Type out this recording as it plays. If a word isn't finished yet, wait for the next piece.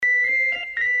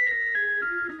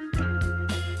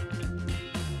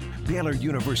Baylor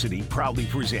University proudly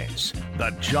presents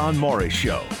The John Morris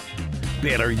Show.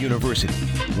 Baylor University,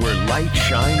 where light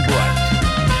shine bright.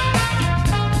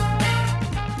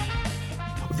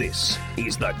 This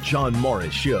is The John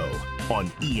Morris Show on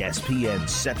ESPN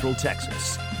Central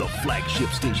Texas, the flagship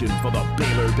station for the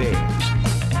Baylor Bears.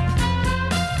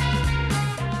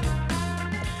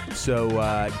 So,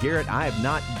 Garrett, I have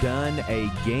not done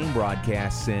a game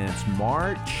broadcast since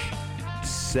March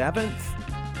 7th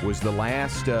was the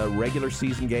last regular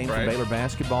season game for Baylor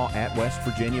basketball at West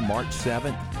Virginia, March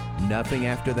 7th. Nothing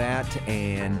after that.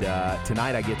 And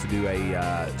tonight I get to do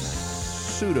a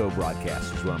pseudo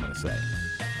broadcast is what I'm going to say.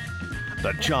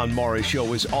 The John Morris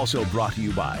Show is also brought to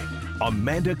you by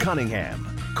Amanda Cunningham,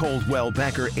 Coldwell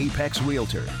Banker Apex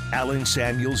Realtor, Allen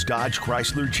Samuels Dodge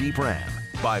Chrysler Jeep Ram,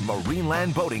 by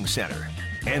Marineland Boating Center,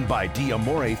 and by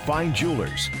D'Amore Fine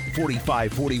Jewelers,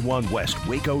 4541 West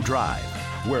Waco Drive,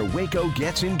 where Waco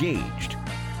gets engaged.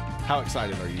 How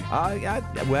excited are you?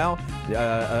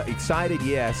 Excited,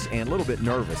 yes, and a little bit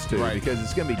nervous, too, because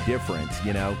it's going to be different,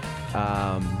 you know.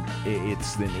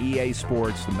 It's the EA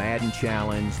Sports, the Madden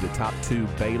Challenge, the top two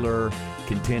Baylor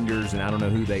contenders, and I don't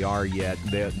know who they are yet.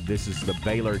 This is the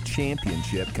Baylor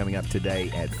Championship coming up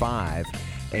today at 5,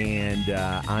 and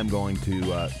I'm going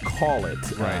to call it,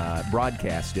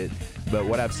 broadcast it. But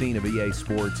what I've seen of EA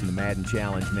Sports and the Madden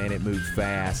Challenge, man, it moves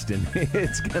fast, and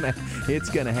it's gonna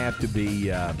have to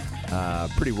be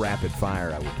pretty rapid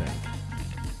fire, I would think.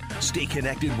 Stay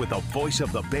connected with the Voice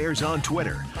of the Bears on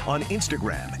Twitter, on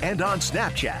Instagram, and on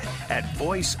Snapchat at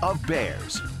Voice of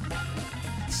Bears.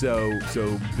 So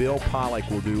Bill Pollock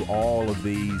will do all of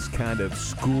these kind of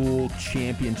school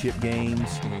championship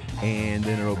games, and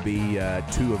then it'll be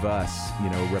two of us, you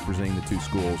know, representing the two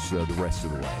schools the rest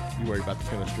of the way. You worried about the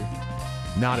chemistry?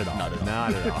 Not at all.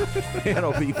 Not at all.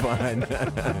 It'll be fun.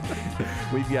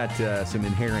 We've got some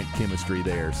inherent chemistry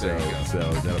there, so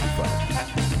that'll be fun.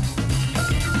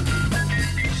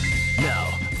 Now,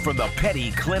 from the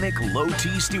Petty Clinic Low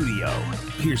T Studio,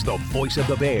 here's the Voice of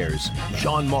the Bears,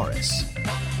 John Morris.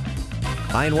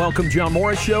 Hi, and welcome, John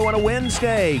Morris Show on a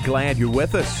Wednesday. Glad you're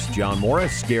with us. John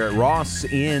Morris, Garrett Ross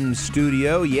in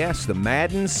studio. Yes, the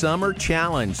Madden Summer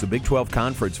Challenge, the Big 12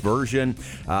 Conference version,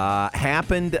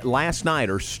 happened last night,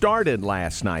 or started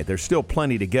last night. There's still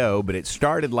plenty to go, but it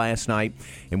started last night,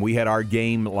 and we had our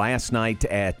game last night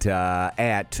at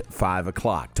 5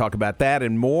 o'clock. Talk about that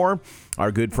and more.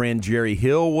 Our good friend Jerry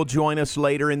Hill will join us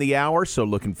later in the hour, so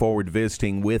looking forward to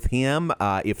visiting with him,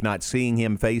 if not seeing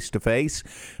him face-to-face.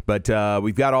 But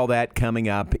we've got all that coming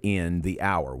up in the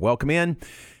hour. Welcome in,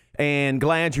 and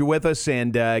glad you're with us.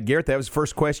 And, Garrett, that was the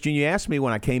first question you asked me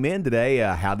when I came in today.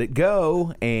 How'd it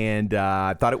go? And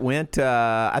I thought it went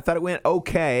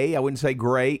okay. I wouldn't say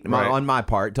great on my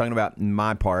part, talking about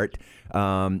my part.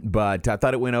 But I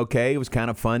thought it went okay. It was kind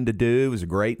of fun to do. It was a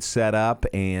great setup,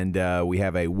 and we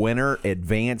have a winner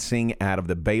advancing out of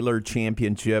the Baylor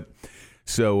Championship.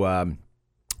 So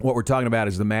what we're talking about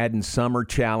is the Madden Summer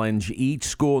Challenge. Each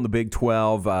school in the Big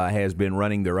 12 has been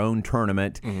running their own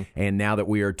tournament, and now that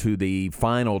we are to the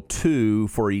final two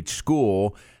for each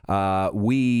school,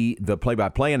 we, the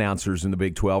play-by-play announcers in the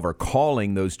Big 12, are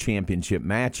calling those championship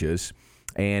matches.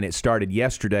 And it started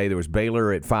yesterday. There was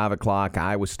Baylor at 5 o'clock,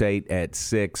 Iowa State at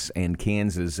 6, and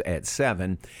Kansas at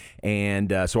 7.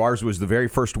 And so ours was the very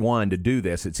first one to do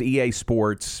this. It's EA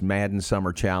Sports Madden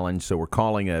Summer Challenge, so we're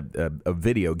calling a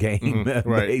video game,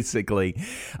 basically.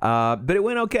 But it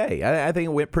went okay. I think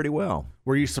it went pretty well.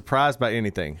 Were you surprised by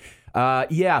anything?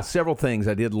 Yeah, several things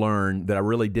I did learn that I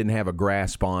really didn't have a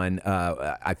grasp on.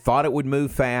 I thought it would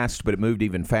move fast, but it moved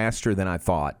even faster than I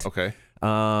thought. Okay.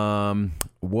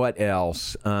 What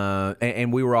else?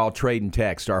 And we were all trading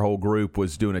text. Our whole group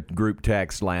was doing a group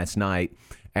text last night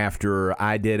after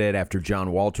I did it, after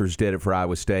John Walters did it for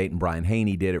Iowa State, and Brian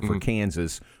Haney did it for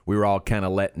Kansas. We were all kind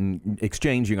of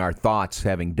exchanging our thoughts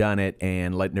having done it,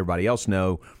 and letting everybody else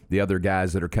know, the other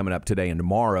guys that are coming up today and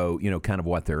tomorrow, you know, kind of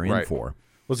what they're in for.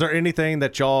 Was there anything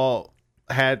that y'all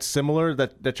had similar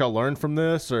that y'all learned from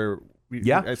this? Or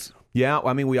Yeah,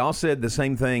 I mean, we all said the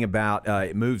same thing about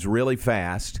it moves really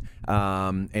fast.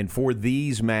 And for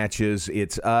these matches,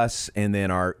 it's us, and then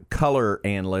our color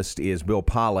analyst is Bill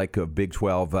Pollock of Big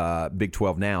 12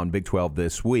 Now and Big 12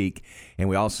 This Week. And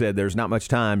we all said there's not much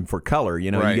time for color.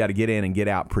 You know, you got to get in and get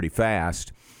out pretty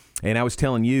fast. And I was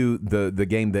telling you the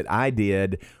game that I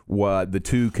did, the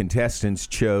two contestants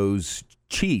chose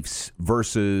Chiefs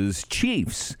versus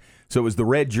Chiefs. So it was the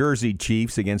red jersey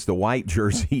Chiefs against the white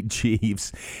jersey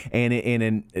Chiefs, and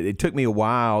it took me a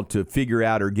while to figure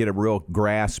out or get a real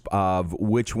grasp of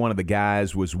which one of the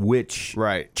guys was which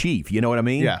Chief. You know what I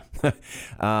mean? Yeah.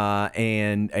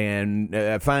 And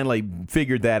I finally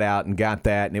figured that out and got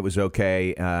that, and it was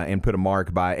okay, and put a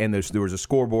mark by it. And there was a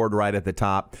scoreboard right at the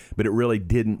top, but it really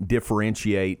didn't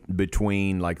differentiate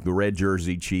between like the red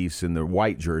jersey Chiefs and the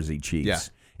white jersey Chiefs. Yeah.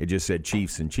 It just said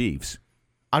Chiefs and Chiefs.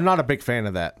 I'm not a big fan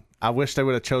of that. I wish they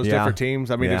would have chose different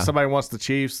teams. I mean, if somebody wants the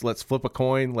Chiefs, let's flip a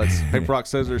coin, let's paper, rock,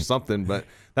 scissors, something. But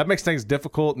that makes things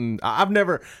difficult. And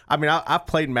I've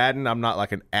played Madden. I'm not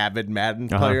like an avid Madden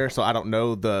player, so I don't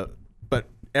know but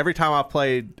every time I've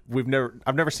played,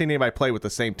 I've never seen anybody play with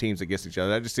the same teams against each other.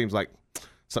 That just seems like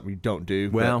something you don't do.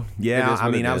 Well, yeah,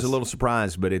 I mean, I was a little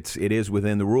surprised, but it is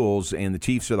within the rules, and the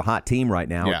Chiefs are the hot team right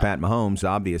now with Pat Mahomes,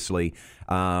 obviously.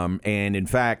 And in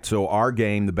fact, so our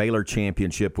game, the Baylor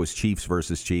championship, was Chiefs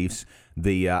versus Chiefs.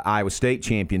 The Iowa State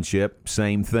championship,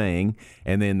 same thing.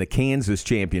 And then the Kansas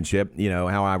championship,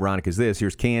 how ironic is this?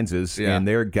 Here's Kansas, and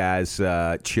their guys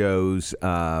chose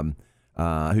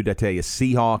who did I tell you?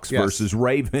 Seahawks versus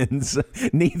Ravens.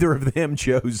 Neither of them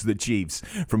chose the Chiefs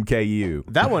from KU.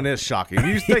 That one is shocking.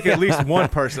 You think at least one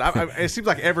person. It seems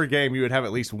like every game you would have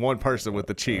at least one person with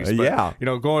the Chiefs. But,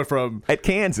 going from at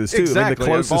Kansas too, exactly,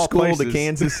 the closest school places, to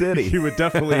Kansas City. You would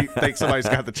definitely think somebody's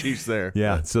got the Chiefs there.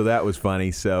 Yeah, so that was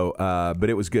funny. So, but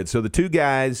it was good. So the two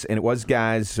guys, and it was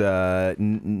guys,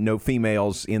 no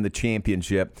females in the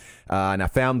championship. And I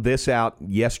found this out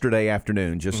yesterday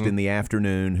afternoon, just in the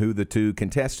afternoon, who the two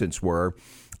contestants were.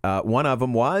 One of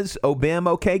them was Obim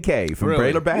Okeke from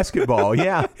Baylor basketball.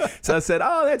 Yeah. So I said,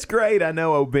 oh, that's great. I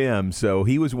know Obim. So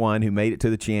he was one who made it to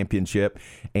the championship.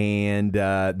 And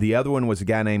the other one was a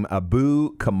guy named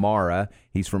Abu Kamara.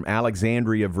 He's from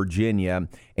Alexandria, Virginia.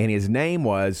 And his name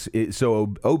was, so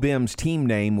Obim's team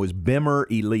name was Bimmer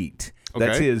Elite. Okay.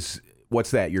 That's his...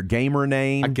 What's that? Your gamer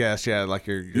name? I guess, like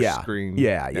your screen.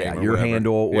 Yeah, your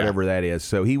handle, whatever that is.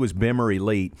 So he was Bimmer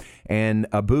Elite, and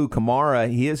Abu Kamara,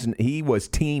 he was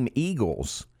Team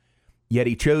Eagles, yet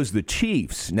he chose the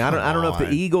Chiefs. Now I don't know if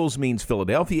the Eagles means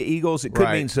Philadelphia Eagles. It could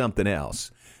mean something else,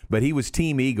 but he was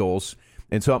Team Eagles.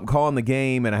 And so I'm calling the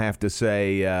game, and I have to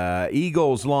say,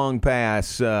 Eagles long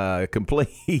pass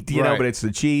complete, but it's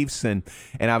the Chiefs, and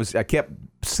I kept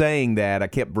saying that. I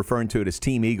kept referring to it as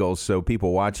Team Eagles, so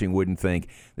people watching wouldn't think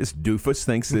this doofus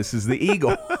thinks this is the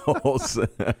Eagles.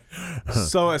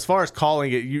 So as far as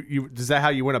calling it, you is that how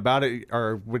you went about it,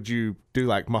 or would you do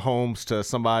like Mahomes to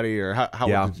somebody, or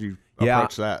how did you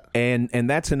approach that? And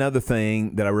that's another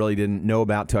thing that I really didn't know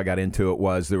about till I got into it,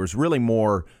 was there was really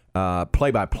more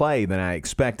play-by-play than I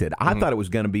expected. I thought it was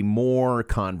going to be more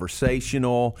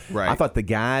conversational. Right. I thought the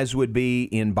guys would be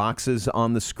in boxes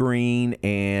on the screen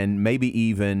and maybe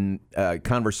even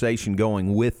conversation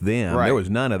going with them. Right. There was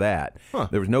none of that.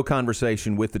 There was no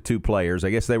conversation with the two players. I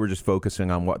guess they were just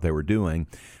focusing on what they were doing.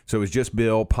 So it was just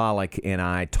Bill Pollock and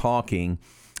I talking.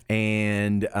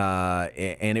 And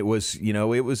it was,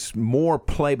 it was more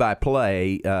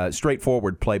play-by-play,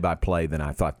 straightforward play-by-play than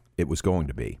I thought it was going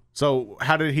to be. So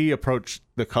how did he approach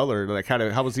the color? Like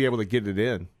how was he able to get it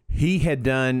in? He had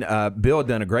done, Bill had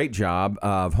done a great job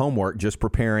of homework, just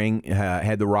preparing,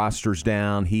 had the rosters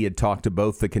down. He had talked to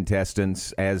both the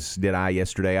contestants, as did I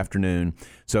yesterday afternoon.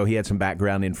 So he had some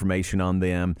background information on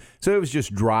them. So it was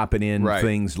just dropping in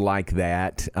things like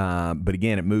that. But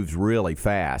again, it moves really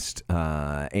fast.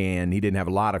 And he didn't have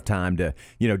a lot of time to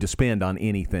spend on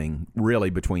anything really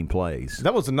between plays.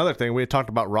 That was another thing. We had talked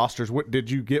about rosters. Did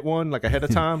you get one like ahead of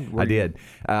time? I did.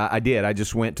 I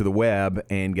just went to the web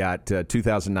and got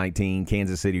 2019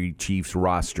 Kansas City Chiefs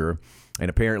roster. And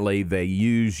apparently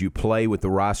you play with the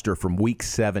roster from week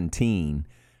 17.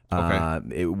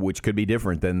 Which could be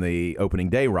different than the opening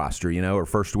day roster, or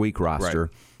first week roster.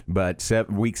 Right. But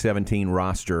week 17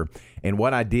 roster. And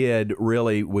what I did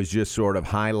really was just sort of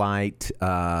highlight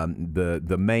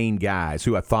the main guys,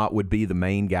 who I thought would be the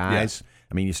main guys. Yes.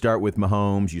 I mean, you start with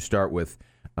Mahomes. You start with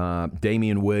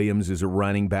Damian Williams is a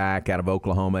running back out of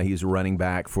Oklahoma. He's a running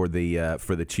back for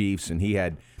the Chiefs, and he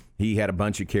had a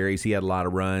bunch of carries. He had a lot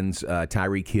of runs.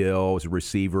 Tyreek Hill was a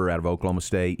receiver out of Oklahoma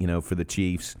State, for the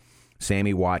Chiefs.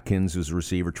 Sammy Watkins was a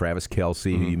receiver. Travis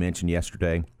Kelce, who you mentioned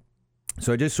yesterday.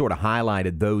 So I just sort of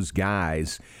highlighted those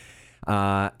guys.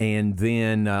 And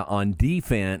then on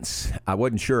defense, I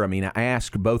wasn't sure. I mean, I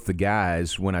asked both the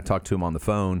guys when I talked to them on the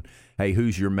phone, hey,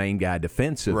 who's your main guy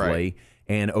defensively? Right.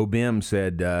 And Obim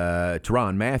said,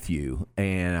 Tyrann Mathieu.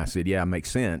 And I said, yeah,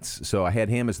 makes sense. So I had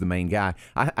him as the main guy.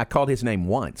 I called his name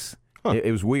once.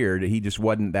 It was weird. He just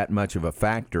wasn't that much of a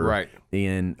factor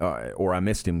in, or I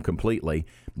missed him completely.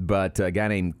 But a guy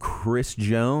named Chris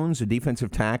Jones, a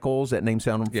defensive tackle, does that name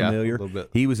sound familiar? A little bit.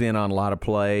 He was in on a lot of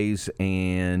plays,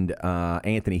 and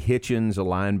Anthony Hitchens, a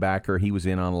linebacker, he was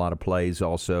in on a lot of plays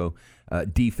also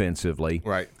defensively.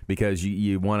 Right. Because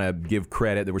you want to give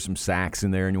credit. There were some sacks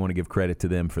in there, and you want to give credit to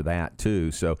them for that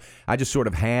too. So I just sort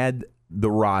of had the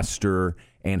roster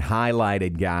and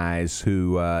highlighted guys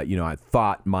who I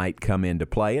thought might come into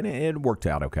play, and it worked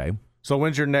out okay. So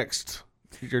when's your next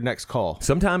call?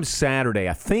 Sometime Saturday.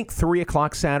 I think 3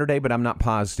 o'clock Saturday, but I'm not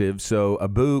positive. So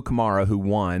Abu Kamara, who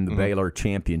won the Baylor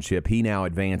championship, he now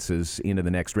advances into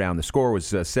the next round. The score was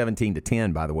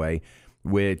 17-10, by the way,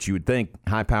 which you would think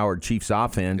high-powered Chiefs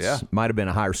offense might have been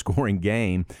a higher scoring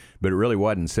game, but it really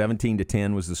wasn't.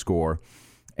 17-10 was the score.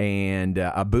 And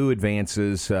Abu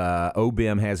advances.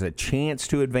 OBIM has a chance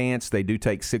to advance. They do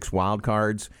take 6 wild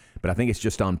cards, but I think it's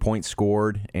just on points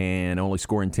scored, and only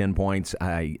scoring 10 points.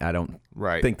 I don't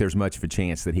think there's much of a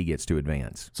chance that he gets to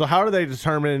advance. So how do they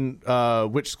determine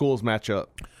which schools match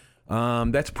up?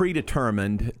 That's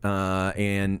predetermined,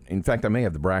 and in fact, I may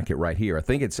have the bracket right here. I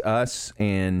think it's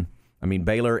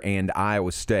Baylor and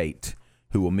Iowa State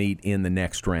who will meet in the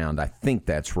next round. I think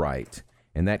that's right,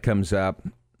 and that comes up,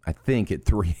 I think, at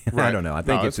 3. I don't know. I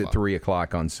think it's at 3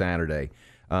 o'clock on Saturday.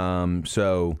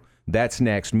 So that's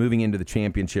next. Moving into the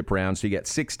championship round. So you got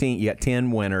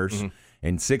 10 winners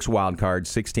and 6 wild cards,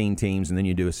 16 teams, and then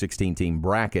you do a 16-team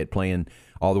bracket playing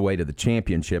all the way to the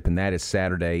championship, and that is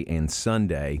Saturday and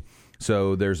Sunday.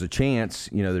 So there's a chance,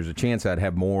 I'd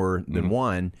have more than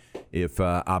one. If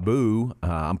Abu,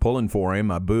 I'm pulling for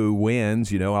him, Abu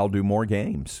wins, I'll do more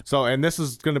games. So, and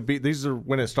these are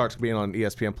when it starts being on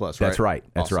ESPN Plus, right? That's right.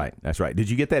 That's awesome. That's right. Did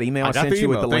you get that email I sent you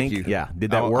with the link? You. Yeah.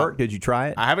 Did that work? Did you try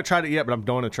it? I haven't tried it yet, but I'm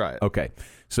going to try it. Okay.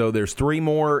 So there's 3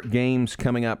 more games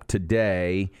coming up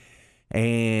today,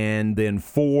 and then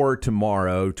 4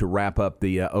 tomorrow to wrap up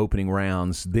the opening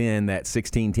rounds. Then that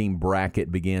 16-team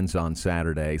bracket begins on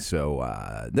Saturday.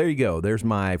 So there you go. There's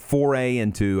my foray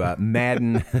into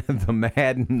Madden, the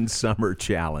Madden Summer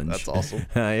Challenge. That's awesome.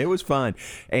 It was fun,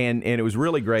 and it was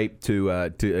really great to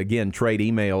again trade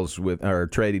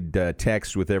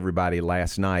text with everybody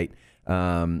last night.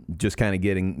 Just kind of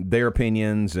getting their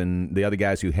opinions and the other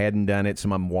guys who hadn't done it.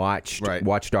 Some of them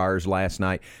watched ours last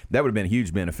night. That would have been a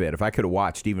huge benefit. If I could have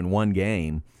watched even one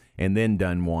game and then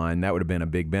done one, that would have been a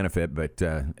big benefit. But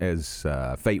as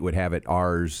fate would have it,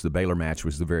 the Baylor match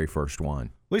was the very first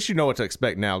one. At least you know what to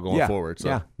expect now going forward. So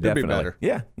it'll definitely be better.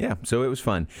 Yeah. So it was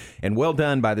fun. And well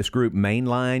done by this group,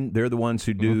 Mainline. They're the ones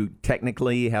who do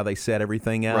technically how they set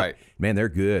everything up. Right. Man, they're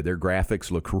good. Their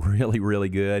graphics look really, really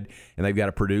good. And they've got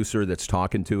a producer that's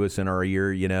talking to us in our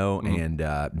ear, and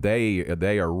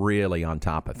they are really on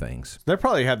top of things. They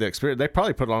probably have the experience. They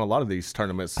probably put on a lot of these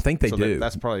tournaments. I think they do.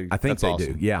 That's probably I think they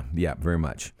awesome. do. Yeah, very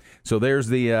much. So there's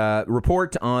the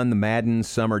report on the Madden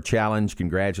Summer Challenge.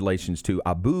 Congratulations to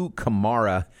Abu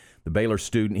Kamara, the Baylor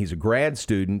student. He's a grad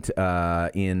student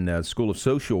in School of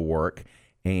Social Work,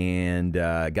 and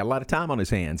got a lot of time on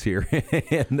his hands here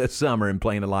in the summer and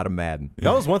playing a lot of Madden.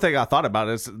 That was one thing I thought about,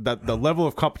 is that the level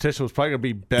of competition was probably going to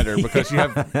be better because you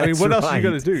have, what else are you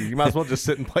going to do? You might as well just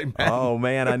sit and play Madden. Oh,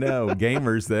 man, I know.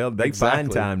 Gamers, they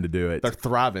find time to do it. They're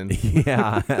thriving.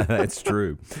 Yeah, that's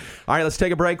true. All right, let's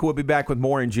take a break. We'll be back with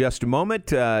more in just a moment.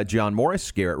 John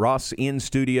Morris, Garrett Ross in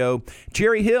studio.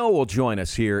 Jerry Hill will join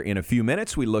us here in a few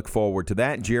minutes. We look forward to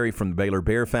that. Jerry from the Baylor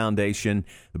Bear Foundation,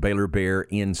 the Baylor Bear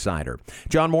Insider.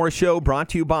 John Morris Show brought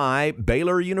to you by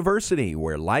Baylor University,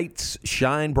 where lights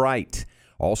shine bright.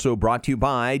 Also brought to you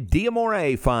by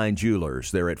D'Amore Fine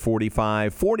Jewelers. They're at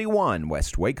 4541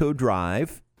 West Waco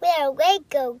Drive, where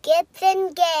Waco gets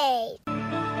engaged.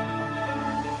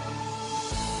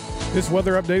 This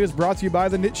weather update is brought to you by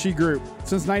the Nitshe Group.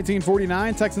 Since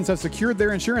 1949, Texans have secured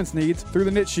their insurance needs through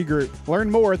the Nitshe Group. Learn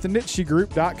more at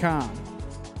thenitshegroup.com.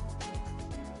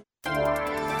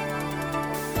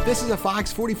 This is a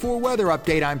Fox 44 weather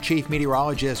update. I'm Chief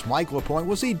Meteorologist Mike LaPointe.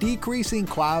 We'll see decreasing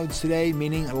clouds today,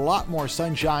 meaning a lot more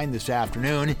sunshine this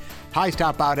afternoon. Highs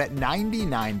top out at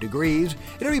 99 degrees.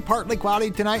 It'll be partly cloudy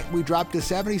tonight. We drop to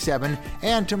 77.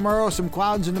 And tomorrow, some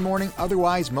clouds in the morning.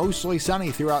 Otherwise, mostly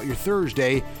sunny throughout your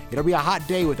Thursday. It'll be a hot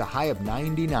day with a high of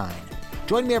 99.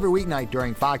 Join me every weeknight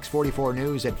during Fox 44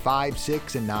 News at 5,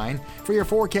 6, and 9 for your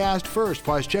forecast first.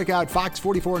 Plus, check out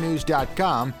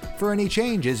fox44news.com for any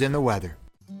changes in the weather.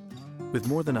 With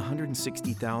more than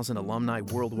 160,000 alumni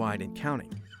worldwide and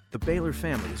counting, the Baylor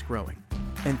family is growing.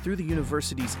 And through the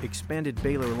university's expanded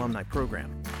Baylor alumni program,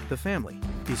 the family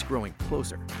is growing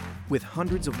closer. With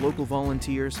hundreds of local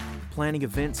volunteers planning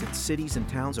events in cities and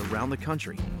towns around the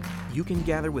country, you can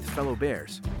gather with fellow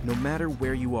Bears no matter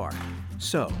where you are.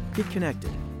 So, get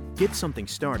connected, get something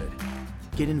started,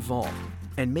 get involved,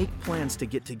 and make plans to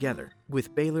get together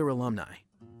with Baylor alumni.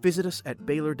 Visit us at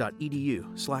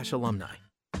baylor.edu/alumni.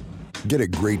 Get a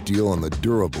great deal on the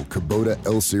durable Kubota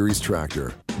L-Series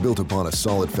tractor. Built upon a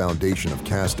solid foundation of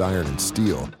cast iron and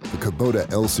steel, the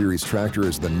Kubota L-Series tractor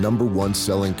is the #1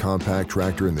 selling compact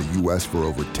tractor in the U.S. for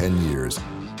over 10 years.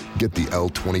 Get the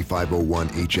L2501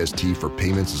 HST for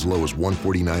payments as low as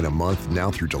 $149 a month now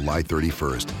through July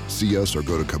 31st. See us or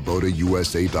go to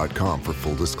KubotaUSA.com for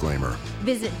full disclaimer.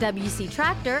 Visit WC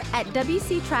Tractor at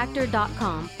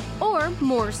WCTractor.com or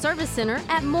Moore Service Center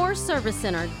at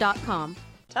MooreServiceCenter.com.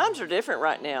 Times are different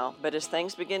right now, but as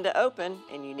things begin to open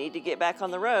and you need to get back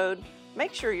on the road,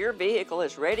 make sure your vehicle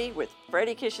is ready with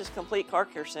Freddie Kish's Complete Car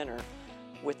Care Center.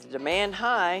 With the demand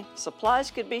high,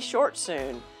 supplies could be short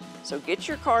soon, so get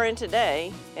your car in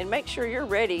today and make sure you're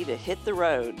ready to hit the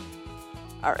road.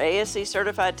 Our ASE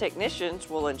certified technicians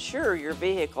will ensure your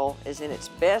vehicle is in its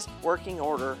best working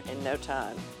order in no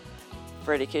time.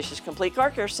 Freddie Kish's Complete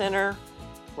Car Care Center,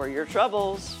 where your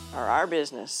troubles are our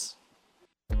business.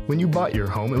 When you bought your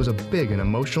home, it was a big and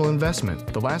emotional investment.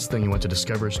 The last thing you want to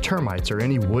discover is termites or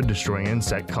any wood-destroying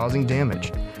insect causing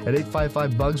damage. At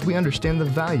 855 Bugs, we understand the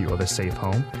value of a safe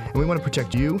home, and we want to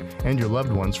protect you and your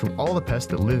loved ones from all the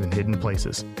pests that live in hidden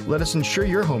places. Let us ensure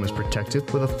your home is protected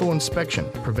with a full inspection,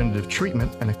 preventative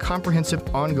treatment, and a comprehensive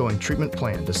ongoing treatment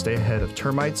plan to stay ahead of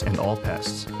termites and all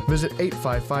pests. Visit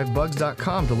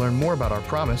 855bugs.com to learn more about our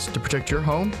promise to protect your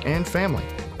home and family.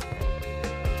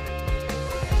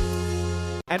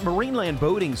 At Marineland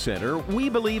Boating Center, we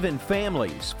believe in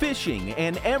families, fishing,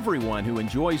 and everyone who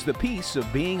enjoys the peace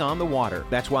of being on the water.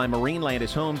 That's why Marineland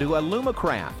is home to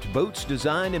Alumacraft, boats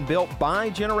designed and built by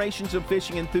generations of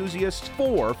fishing enthusiasts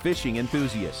for fishing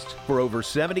enthusiasts. For over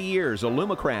 70 years,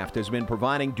 Alumacraft has been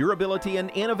providing durability and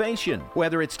innovation.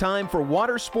 Whether it's time for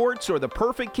water sports or the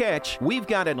perfect catch, we've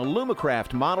got an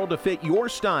Alumacraft model to fit your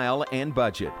style and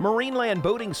budget. Marineland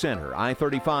Boating Center,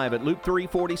 I-35 at Loop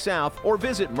 340 South, or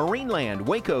visit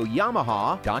MarinelandWacoYamaha.com. 17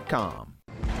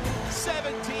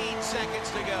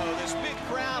 seconds to go. This big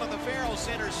crowd of the Farrell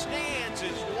Center stands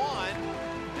as one.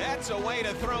 That's a way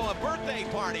to throw a birthday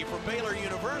party for Baylor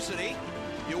University.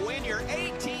 You win your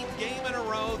 18th game in a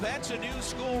row. That's a new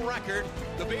school record.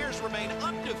 The Bears remain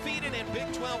undefeated in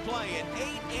Big 12 play at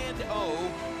 8-0.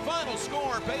 Final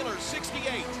score, Baylor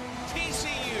 68,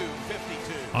 TCU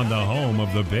 52. On the home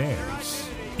of the Bears,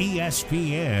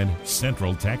 ESPN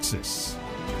Central Texas.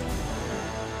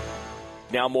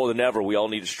 Now more than ever, we all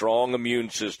need a strong immune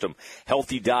system.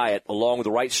 Healthy diet, along with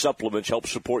the right supplements, help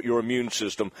support your immune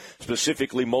system,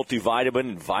 specifically multivitamin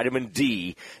and vitamin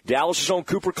D. Dallas' own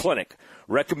Cooper Clinic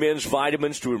recommends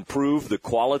vitamins to improve the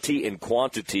quality and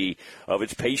quantity of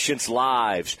its patients'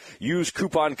 lives. Use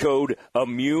coupon code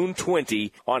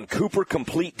IMMUNE20 on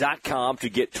CooperComplete.com to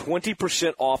get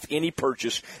 20% off any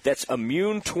purchase. That's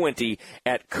IMMUNE20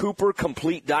 at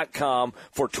CooperComplete.com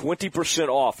for 20%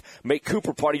 off. Make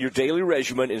Cooper part of your daily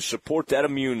regimen and support that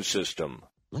immune system.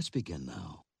 Let's begin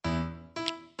now.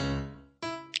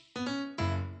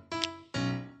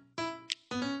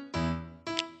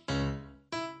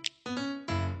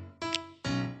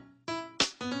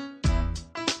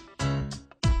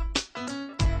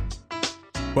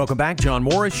 Welcome back, John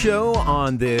Morris Show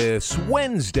on this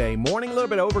Wednesday morning. A little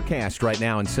bit overcast right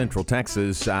now in Central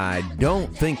Texas. I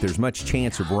don't think there's much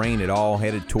chance of rain at all.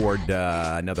 Headed toward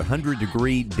another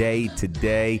 100-degree day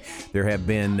today. There have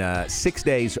been 6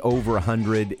 days over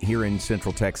 100 here in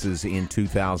Central Texas in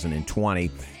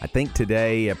 2020. I think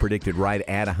today predicted right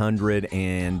at 100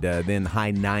 and then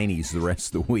high 90s the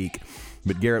rest of the week.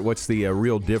 But, Garrett, what's the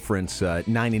real difference,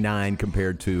 99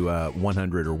 compared to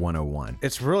 100 or 101?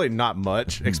 It's really not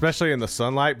much, especially in the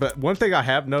sunlight. But one thing I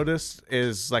have noticed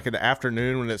is, like, in the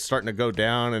afternoon when it's starting to go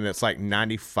down and it's like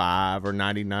 95 or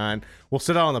 99, we'll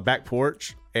sit out on the back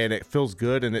porch and it feels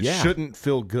good, and it shouldn't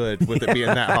feel good with it being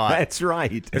that hot. That's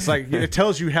right. It's like it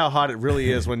tells you how hot it really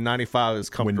is when 95 is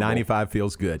comfortable. When 95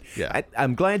 feels good. Yeah.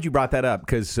 I'm glad you brought that up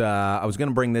because I was going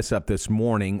to bring this up this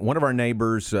morning. One of our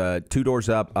neighbors, 2 doors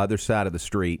up, other side of the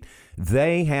street,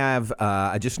 they have,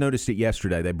 I just noticed it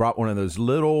yesterday, they brought one of those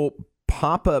little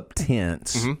pop-up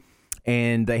tents,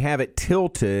 and they have it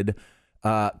tilted,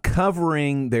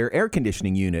 covering their air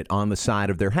conditioning unit on the side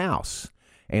of their house.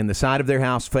 And the side of their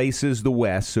house faces the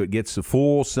west, so it gets the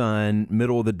full sun,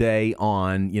 middle of the day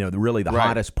on, really the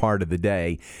hottest part of the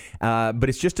day. But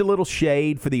it's just a little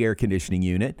shade for the air conditioning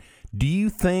unit. Do you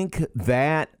think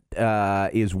that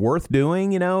is worth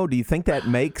doing? Do you think that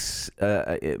makes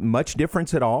much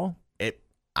difference at all?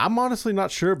 I'm honestly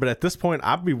not sure, but at this point,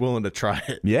 I'd be willing to try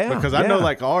it. Yeah. Because I know,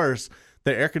 like ours,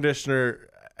 the air conditioner,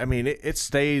 I mean, it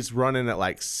stays running at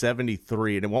like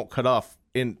 73 and it won't cut off.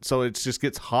 So it just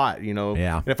gets hot, you know.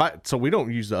 Yeah. And so we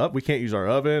don't use we can't use our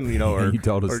oven, you know. Or, you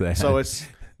told us that. So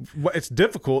it's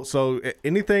difficult. So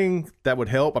anything that would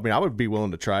help, I mean, I would be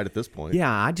willing to try it at this point.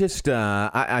 Yeah, I just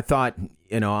I thought,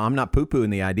 you know, I'm not poo-pooing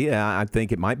the idea. I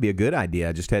think it might be a good idea.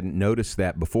 I just hadn't noticed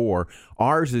that before.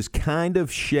 Ours is kind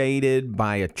of shaded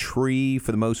by a tree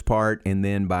for the most part, and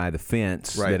then by the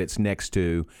fence that it's next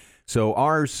to. So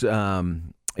ours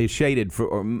is shaded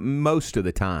for most of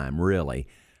the time, really.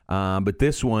 But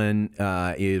this one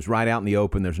is right out in the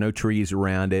open. There's no trees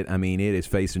around it. I mean, it is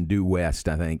facing due west,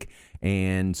 I think.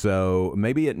 And so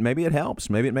maybe it helps.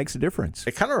 Maybe it makes a difference.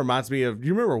 It kind of reminds me of,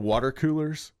 you remember water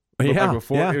coolers? Yeah, like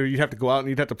before, you'd have to go out and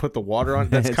you'd have to put the water on.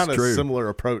 That's kind of a similar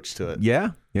approach to it.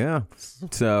 Yeah.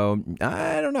 So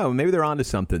I don't know. Maybe they're onto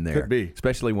something there. Could be.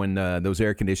 Especially when those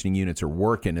air conditioning units are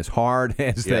working as hard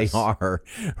as they are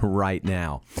right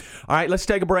now. All right, let's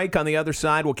take a break. On the other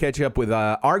side, we'll catch up with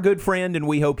our good friend, and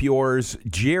we hope yours,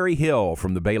 Jerry Hill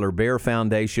from the Baylor Bear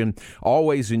Foundation.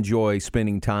 Always enjoy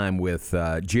spending time with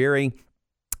Jerry.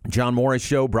 John Morris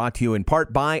Show brought to you in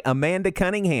part by Amanda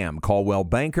Cunningham, Coldwell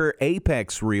Banker,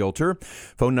 Apex Realtor.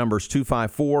 Phone numbers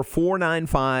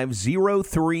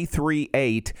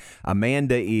 254-495-0338.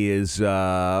 Amanda is,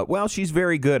 she's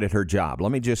very good at her job.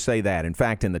 Let me just say that. In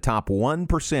fact, in the top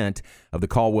 1% of the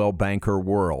Coldwell Banker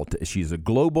world. She's a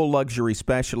global luxury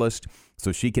specialist,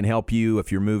 so she can help you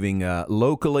if you're moving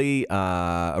locally,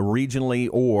 regionally,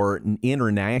 or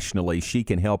internationally. She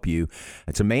can help you.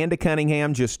 It's Amanda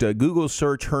Cunningham. Just Google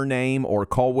search her name or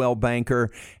Coldwell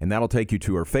Banker, and that'll take you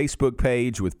to her Facebook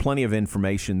page with plenty of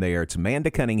information there. It's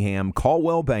Amanda Cunningham,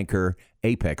 Coldwell Banker,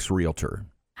 Apex Realtor.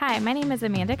 Hi, my name is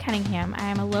Amanda Cunningham. I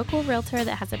am a local realtor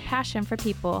that has a passion for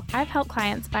people. I've helped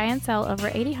clients buy and sell over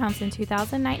 80 homes in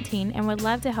 2019 and would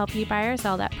love to help you buy or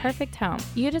sell that perfect home.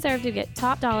 You deserve to get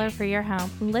top dollar for your home.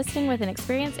 Listing with an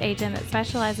experienced agent that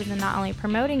specializes in not only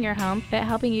promoting your home, but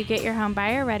helping you get your home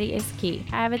buyer ready is key.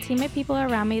 I have a team of people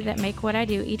around me that make what I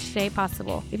do each day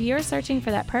possible. If you are searching for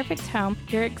that perfect home,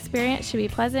 your experience should be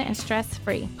pleasant and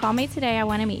stress-free. Call me today. I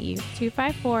want to meet you.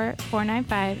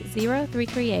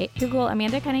 254-495-0338. Google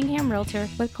Amanda Cunningham Realtor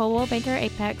with Coldwell Banker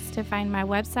Apex to find my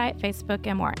website, Facebook,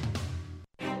 and more.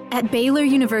 At Baylor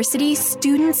University,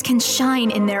 students can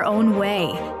shine in their own way.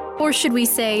 Or should we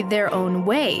say their own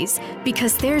ways?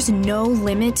 Because there's no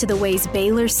limit to the ways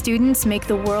Baylor students make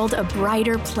the world a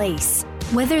brighter place.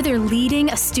 Whether they're leading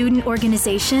a student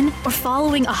organization or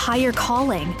following a higher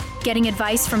calling, getting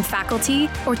advice from faculty,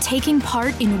 or taking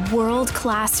part in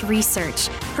world-class research,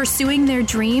 pursuing their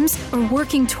dreams, or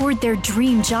working toward their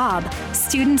dream job,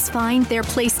 students find their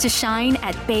place to shine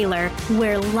at Baylor,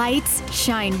 where lights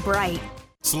shine bright.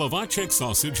 Slovacek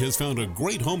Sausage has found a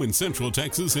great home in Central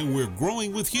Texas, and we're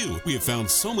growing with you. We have found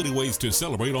so many ways to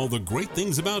celebrate all the great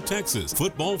things about Texas.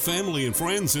 Football, family, and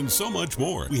friends, and so much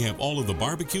more. We have all of the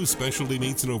barbecue specialty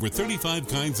meats and over 35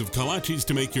 kinds of kolaches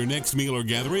to make your next meal or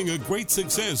gathering a great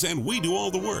success, and we do all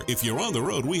the work. If you're on the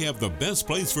road, we have the best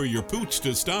place for your pooch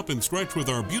to stop and stretch with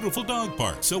our beautiful dog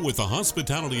park. So with the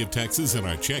hospitality of Texas and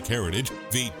our Czech heritage,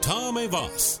 Vítame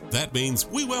vás. That means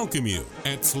we welcome you.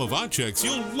 At Slovacek's,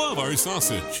 you'll love our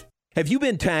sausage. Have you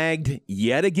been tagged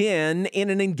yet again in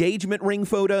an engagement ring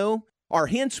photo? Are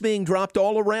hints being dropped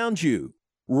all around you?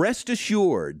 Rest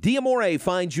assured, D'Amore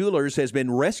Fine Jewelers has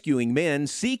been rescuing men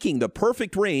seeking the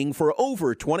perfect ring for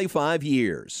over 25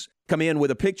 years. Come in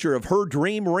with a picture of her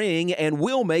dream ring and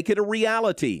we'll make it a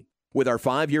reality. With our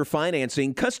 5-year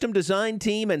financing, custom design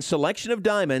team, and selection of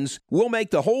diamonds, we'll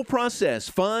make the whole process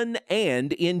fun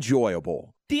and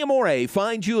enjoyable. D'Amore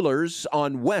Fine Jewelers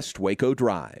on West Waco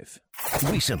Drive.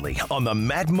 Recently on the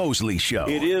Matt Mosley Show.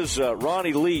 It is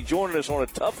Ronnie Lee joining us on a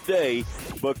tough day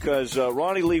because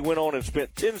Ronnie Lee went on and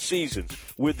spent 10 seasons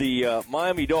with the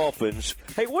Miami Dolphins.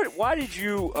 Hey, why did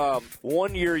you,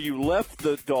 one year you left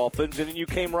the Dolphins and then you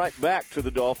came right back to the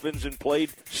Dolphins and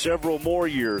played several more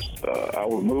years? I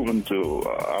was moving to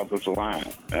offensive line,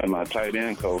 and my tight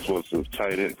end coach was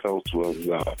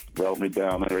brought me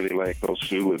down there really like Coach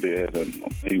Shula did, and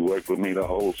he worked with me the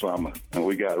whole summer, and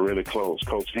we got really close.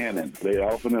 Coach Hannon, they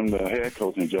offered him the head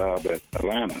coaching job at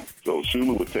Atlanta. So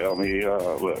Shula would tell me,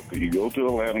 look, you go to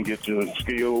Atlanta and get your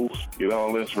skills, get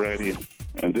all this ready.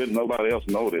 And didn't nobody else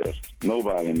know this.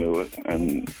 Nobody knew it.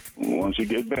 And once you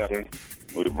get better,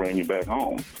 we'll bring you back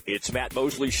home. It's Matt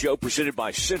Mosley Show presented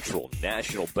by Central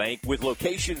National Bank with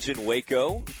locations in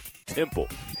Waco, Temple,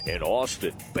 and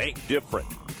Austin. Bank different.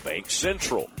 Bank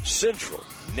Central. Central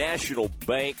National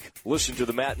Bank. Listen to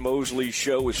the Matt Mosley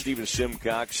Show with Stephen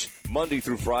Simcox, Monday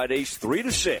through Fridays, 3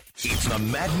 to 6. It's the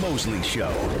Matt Mosley Show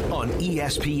on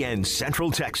ESPN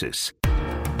Central Texas.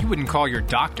 You wouldn't call your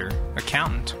doctor,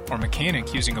 accountant, or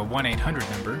mechanic using a 1-800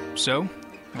 number, so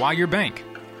why your bank?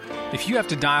 If you have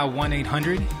to dial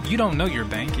 1-800, you don't know your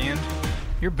bank and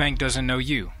your bank doesn't know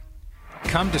you.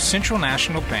 Come to Central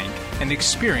National Bank and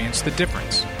experience the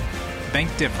difference.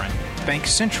 Bank different. Bank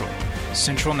Central.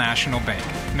 Central National Bank.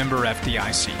 Member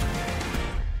FDIC.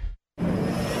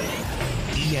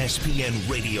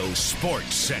 ESPN Radio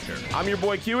Sports Center. I'm your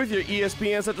boy Q with your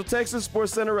ESPN Central Texas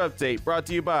Sports Center update, brought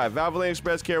to you by Valvoline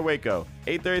Express Care Waco.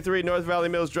 833 North Valley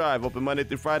Mills Drive, open Monday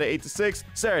through Friday 8 to 6,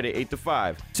 Saturday 8 to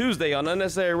 5. Tuesday on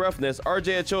Unnecessary Roughness,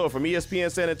 RJ Ochoa from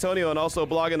ESPN San Antonio and also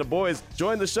Blogging the Boys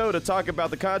joined the show to talk about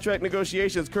the contract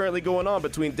negotiations currently going on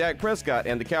between Dak Prescott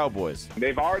and the Cowboys.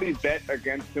 They've already bet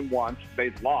against him once.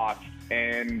 They've lost.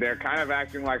 And they're kind of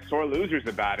acting like sore losers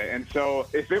about it. And so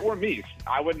if it were me,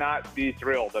 I would not be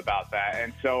thrilled about that.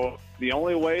 And so the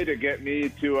only way to get me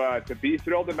to be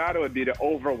thrilled about it would be to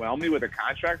overwhelm me with a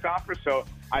contract offer. So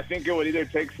I think it would either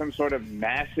take some sort of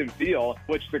massive deal,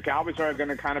 which the Cowboys are going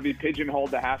to kind of be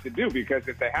pigeonholed to have to do, because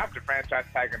if they have to franchise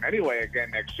tag him anyway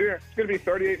again next year, it's going to be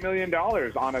 $38 million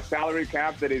on a salary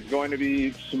cap that is going to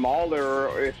be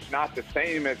smaller, if not the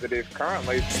same as it is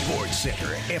currently. Sports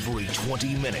Center every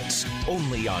 20 minutes,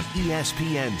 only on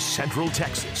ESPN Central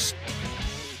Texas.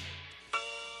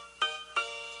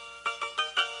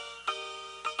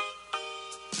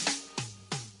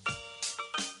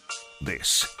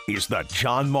 This is the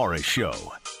John Morris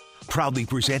Show, proudly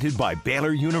presented by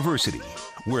Baylor University,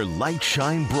 where light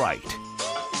shine bright.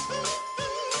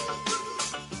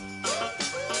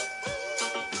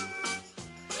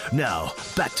 Now,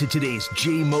 back to today's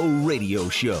J-Mo Radio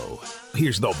Show.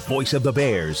 Here's the voice of the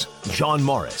Bears, John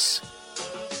Morris.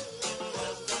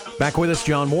 Back with us,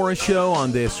 John Morris Show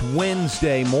on this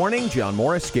Wednesday morning. John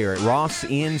Morris, Garrett Ross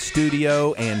in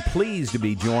studio, and pleased to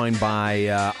be joined by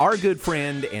our good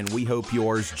friend, and we hope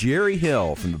yours, Jerry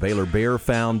Hill from the Baylor Bear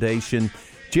Foundation.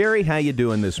 Jerry, how you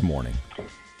doing this morning?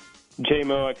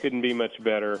 J-Mo, I couldn't be much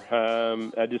better.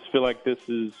 I just feel like this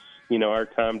is, our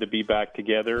time to be back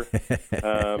together.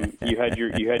 You had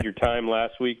your time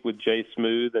last week with Jay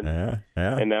Smooth, and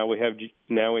now we have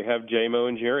J-Mo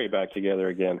and Jerry back together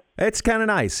again. It's kind of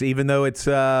nice, even though it's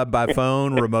by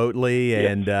phone remotely,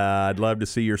 and I'd love to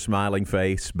see your smiling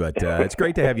face. But it's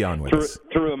great to have you on with us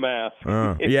through a mask.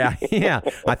 Yeah.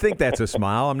 I think that's a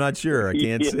smile. I'm not sure. I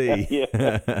can't see.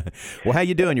 Yeah. Well, how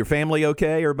you doing? Your family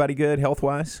okay? Everybody good health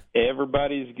wise?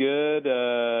 Everybody's good.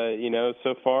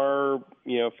 So far,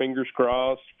 fingers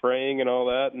crossed, praying and all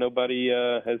that. Nobody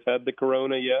has had the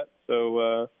corona yet,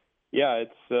 so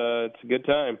it's a good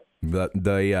time.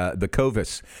 The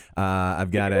Covis.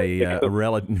 I've got a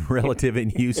relative in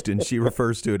Houston. She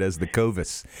refers to it as the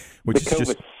Covis, which is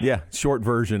just short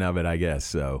version of it, I guess.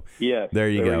 So there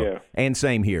you go. And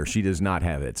same here. She does not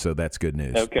have it, so that's good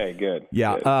news. Okay, good.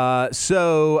 Yeah. It's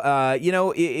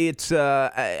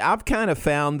I've kind of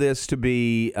found this to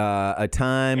be a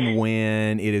time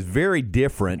when it is very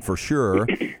different for sure.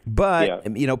 But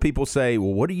people say,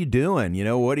 "Well, what are you doing?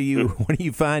 What do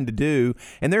you find to do?"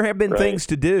 And there have been things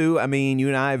to do. I mean, you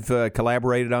and I have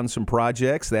collaborated on some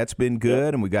projects. That's been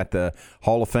good, and we got the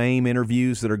Hall of Fame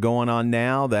interviews that are going on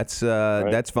now. That's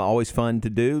always fun to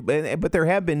do. But there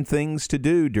have been things to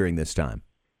do during this time.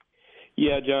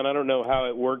 Yeah, John, I don't know how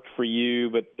it worked for you,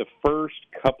 but the first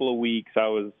couple of weeks I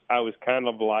was kind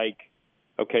of like,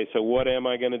 okay, so what am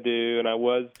I going to do? And I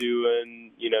was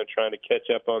doing, trying to catch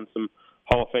up on some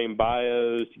Hall of Fame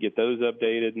bios to get those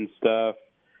updated and stuff.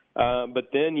 But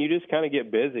then you just kind of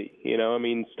get busy,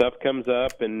 stuff comes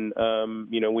up and,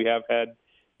 we have had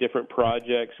different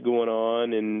projects going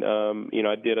on. And,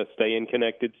 I did a Staying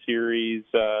Connected series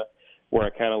where I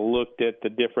kind of looked at the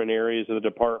different areas of the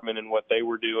department and what they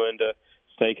were doing to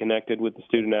stay connected with the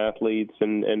student athletes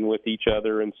and with each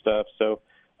other and stuff. So,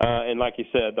 and like you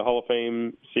said, the Hall of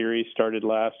Fame series started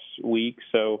last week.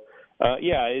 So,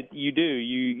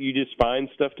 you just find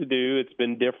stuff to do. It's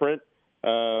been different.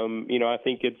 I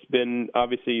think it's been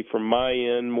obviously from my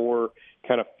end more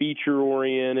kind of feature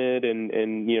oriented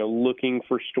and looking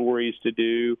for stories to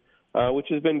do, which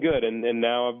has been good. And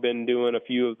now I've been doing a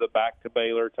few of the Back to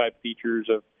Baylor type features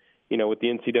of, with the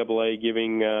NCAA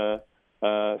giving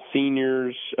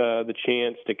seniors the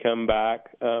chance to come back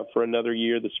for another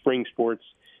year, the spring sports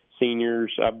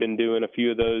seniors. I've been doing a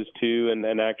few of those too, and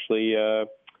actually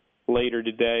later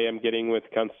today, I'm getting with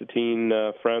Konstantin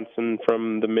Franzen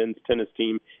from the men's tennis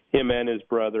team, him and his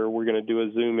brother. We're going to do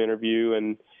a Zoom interview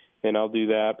and I'll do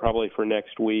that probably for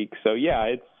next week. So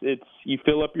yeah, it's you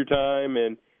fill up your time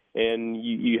and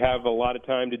you have a lot of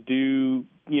time to do,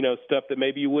 stuff that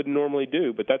maybe you wouldn't normally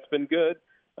do, but that's been good.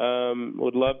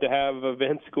 Would love to have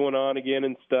events going on again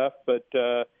and stuff, but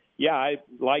yeah,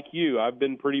 like you, I've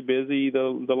been pretty busy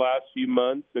the last few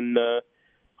months, and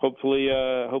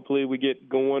hopefully we get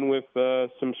going with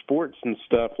some sports and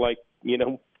stuff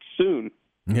soon.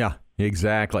 Yeah,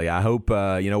 exactly. I hope,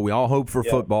 we all hope for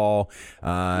football.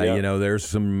 There's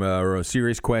some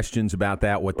serious questions about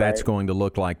that, what that's going to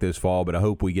look like this fall, but I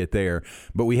hope we get there.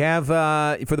 But we have,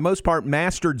 for the most part,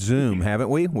 mastered Zoom, haven't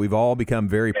we? We've all become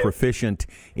very proficient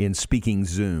in speaking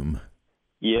Zoom.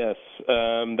 Yes.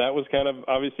 That was kind of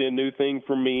obviously a new thing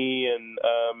for me, and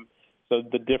so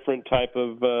the different type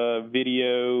of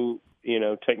video,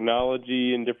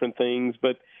 technology and different things,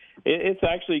 but it's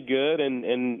actually good,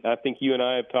 and I think you and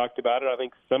I have talked about it. I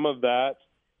think some of that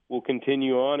will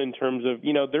continue on in terms of,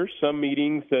 there's some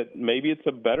meetings that maybe it's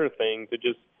a better thing to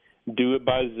just do it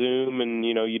by Zoom, and,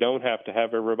 you don't have to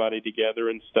have everybody together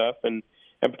and stuff. And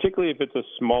particularly if it's a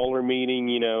smaller meeting,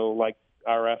 like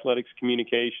our athletics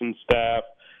communication staff,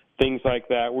 things like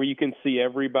that, where you can see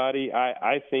everybody.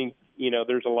 I think,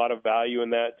 there's a lot of value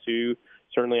in that too.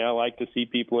 Certainly I like to see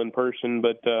people in person,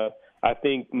 but I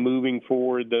think moving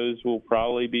forward, those will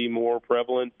probably be more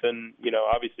prevalent than,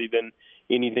 obviously than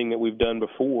anything that we've done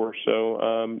before.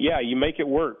 So, you make it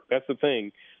work. That's the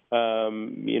thing.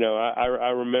 I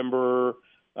remember,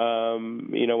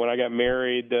 when I got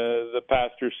married, the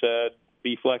pastor said,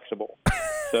 be flexible.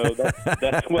 So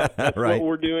that's what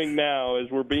we're doing now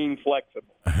is we're being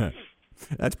flexible.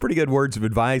 That's pretty good words of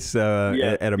advice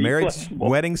at a marriage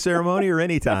wedding ceremony or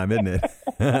any time, isn't it?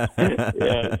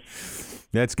 Yeah.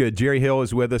 That's good. Jerry Hill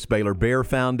is with us, Baylor Bear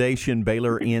Foundation,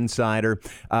 Baylor Insider.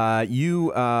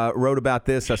 You wrote about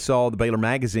this. I saw the Baylor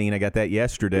Magazine. I got that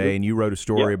yesterday, and you wrote a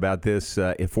story about this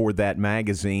for that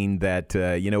magazine that,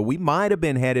 we might have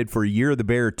been headed for a Year of the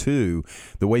Bear 2,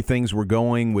 the way things were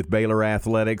going with Baylor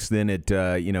athletics. Then it,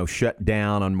 shut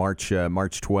down on March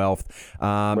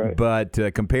 12th.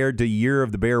 But compared to Year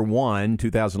of the Bear 1,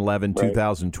 2011,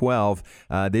 2012,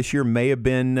 this year may have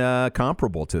been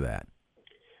comparable to that.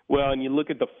 Well, and you look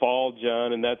at the fall,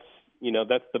 John, and that's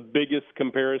the biggest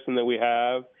comparison that we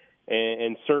have,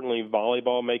 and certainly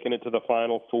volleyball making it to the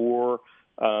Final Four,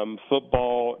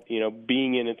 football,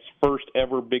 being in its first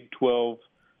ever Big 12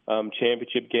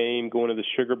 championship game, going to the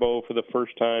Sugar Bowl for the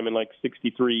first time in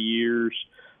 63 years.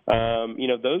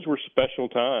 Those were special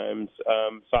times.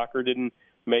 Soccer didn't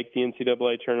make the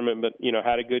NCAA tournament, but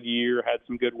had a good year, had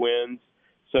some good wins.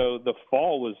 So the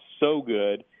fall was so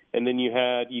good. And then you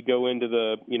go into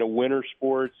the, winter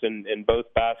sports, and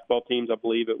both basketball teams, I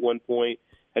believe, at one point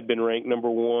had been ranked number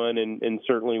one and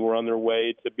certainly were on their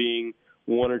way to being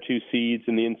 1 or 2 seeds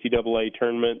in the NCAA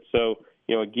tournament. So,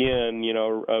 again,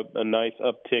 a nice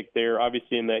uptick there.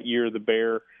 Obviously, in that Year of the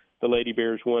Bear, the Lady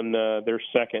Bears won their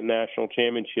second national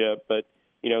championship, but,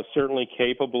 certainly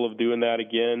capable of doing that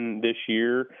again this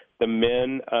year. The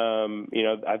men,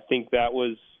 I think that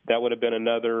would have been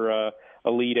another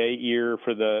Elite Eight year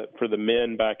for the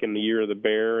men back in the Year of the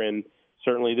Bear, and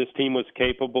certainly this team was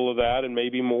capable of that and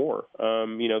maybe more.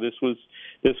 This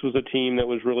was a team that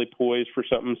was really poised for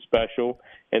something special.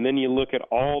 And then you look at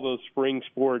all those spring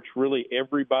sports, really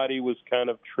everybody was kind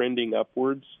of trending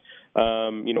upwards.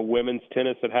 Women's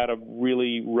tennis had a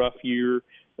really rough year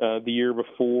the year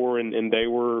before, and they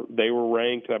were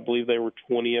ranked. I believe they were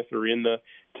 20th or in the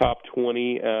top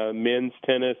 20. Men's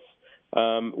tennis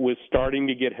was starting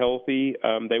to get healthy.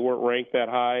 They weren't ranked that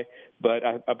high, but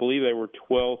I believe they were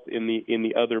 12th in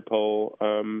the other poll.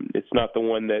 It's not the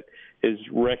one that is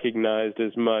recognized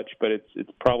as much, but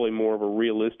it's probably more of a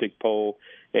realistic poll.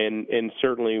 And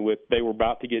certainly they were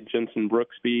about to get Jensen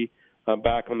Brooksby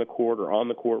back on the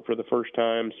court for the first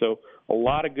time. So a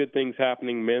lot of good things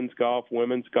happening. Men's golf,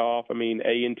 women's golf. I mean,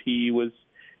 A&T was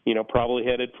probably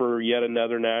headed for yet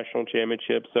another national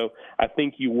championship. So I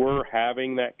think you were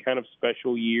having that kind of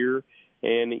special year.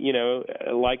 And,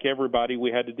 like everybody,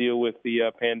 we had to deal with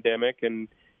the pandemic and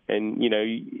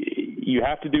you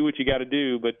have to do what you got to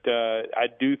do. But I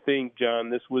do think, John,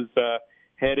 this was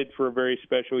headed for a very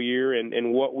special year,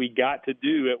 and what we got to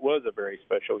do, it was a very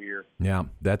special year. Yeah,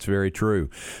 that's very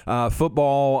true.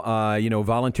 Football,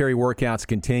 voluntary workouts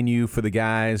continue for the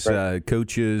guys. Right.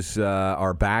 Coaches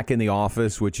are back in the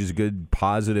office, which is a good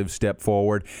positive step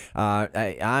forward. Tell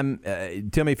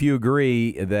me if you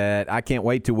agree that I can't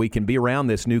wait till we can be around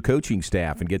this new coaching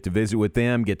staff and get to visit with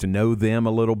them, get to know them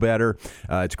a little better.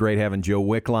 It's great having Joe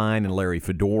Wickline and Larry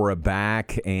Fedora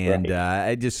back, and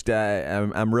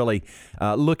I'm really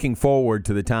looking forward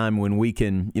to the time when we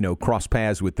can, cross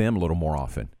paths with them a little more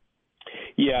often.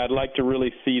 Yeah, I'd like to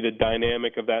really see the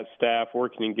dynamic of that staff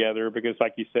working together because,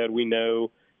 like you said, we know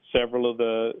several of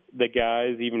the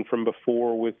guys even from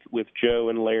before with Joe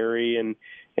and Larry, and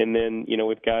then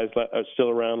with guys still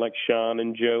around like Sean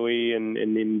and Joey and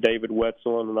then David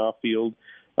Wetzel in an off-field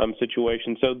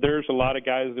situation. So there's a lot of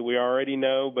guys that we already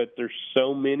know, but there's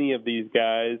so many of these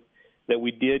guys that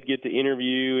we did get to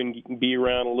interview and be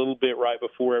around a little bit right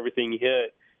before everything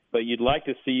hit. But you'd like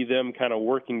to see them kind of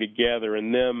working together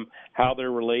and them how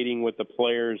they're relating with the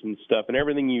players and stuff. And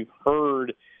everything you've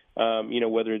heard,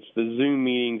 whether it's the Zoom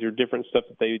meetings or different stuff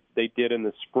that they did in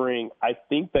the spring, I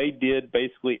think they did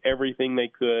basically everything they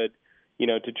could,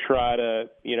 to try to,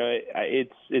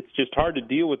 it's just hard to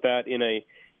deal with that in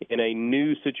a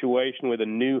new situation with a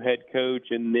new head coach,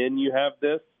 and then you have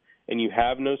this and you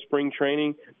have no spring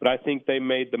training. But I think they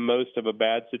made the most of a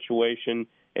bad situation.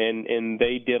 And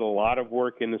they did a lot of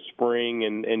work in the spring.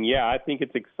 And yeah, I think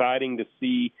it's exciting to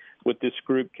see what this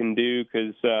group can do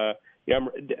because,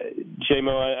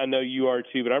 J-Mo, I know you are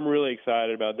too, but I'm really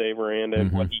excited about Dave Aranda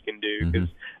and what he can do because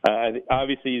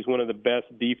obviously he's one of the best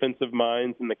defensive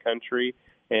minds in the country,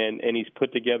 and he's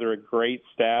put together a great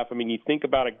staff. I mean, you think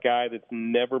about a guy that's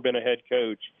never been a head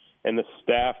coach and the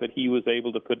staff that he was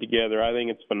able to put together. I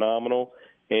think it's phenomenal.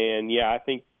 And, yeah, I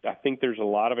think there's a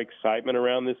lot of excitement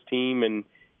around this team, and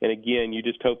again, you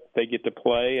just hope they get to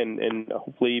play and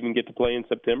hopefully even get to play in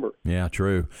September. Yeah,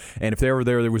 true. And if there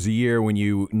was a year when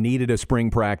you needed a spring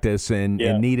practice and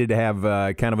needed to have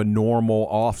kind of a normal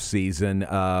off season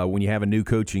when you have a new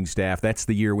coaching staff, that's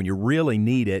the year when you really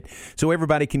need it. So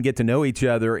everybody can get to know each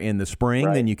other in the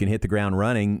spring, then you can hit the ground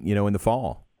running, in the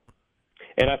fall.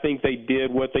 And I think they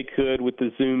did what they could with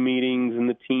the Zoom meetings and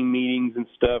the team meetings and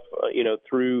stuff,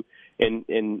 through.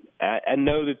 And I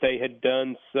know that they had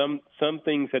done some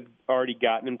things had already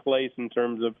gotten in place in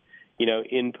terms of,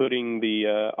 inputting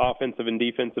the offensive and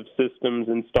defensive systems,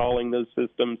 installing those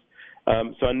systems.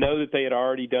 So I know that they had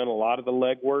already done a lot of the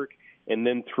legwork. And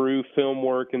then through film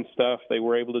work and stuff, they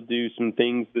were able to do some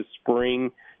things this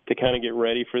spring to kind of get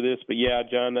ready for this. But, yeah,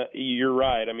 John, you're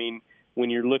right. I mean, when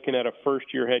you're looking at a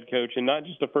first-year head coach, and not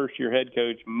just a first-year head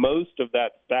coach, most of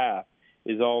that staff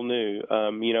is all new.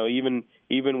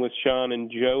 Even with Sean and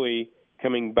Joey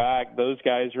coming back, those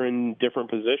guys are in different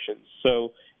positions.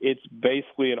 So it's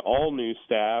basically an all-new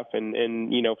staff, and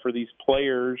for these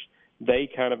players, they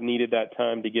kind of needed that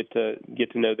time to get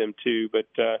to know them too. But,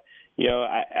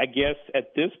 I guess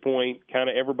at this point, kind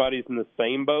of everybody's in the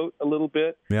same boat a little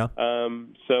bit. Yeah.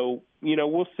 So,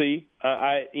 we'll see.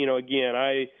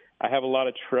 I have a lot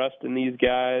of trust in these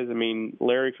guys. I mean,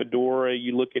 Larry Fedora,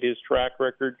 you look at his track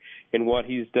record and what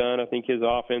he's done, I think his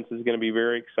offense is going to be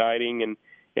very exciting.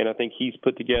 And I think he's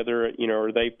put together,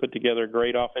 or they've put together a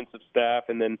great offensive staff.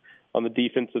 And then on the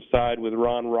defensive side with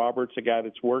Ron Roberts, a guy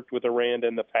that's worked with Aranda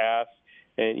in the past,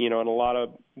 and, and a lot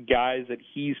of guys that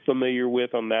he's familiar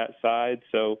with on that side.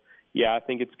 So, yeah, I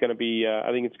think it's going to be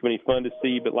fun to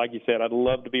see. But like you said, I'd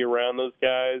love to be around those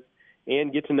guys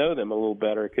and get to know them a little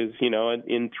better because,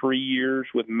 in 3 years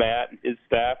with Matt and his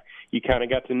staff, you kind of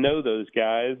got to know those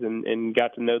guys and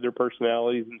got to know their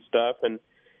personalities and stuff. And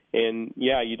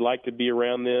yeah, you'd like to be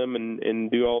around them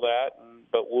and do all that.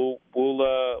 But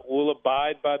we'll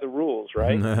abide by the rules,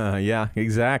 right? Yeah,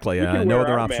 exactly. We can no wear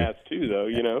other our option. masks too,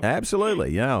 though.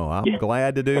 Absolutely. I'm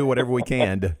glad to do whatever we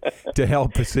can to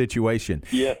help the situation.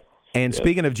 Yes. And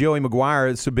speaking of Joey McGuire,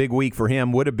 it's a big week for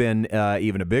him. Would have been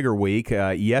even a bigger week.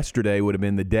 Yesterday would have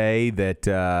been the day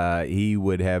that he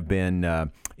would have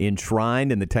been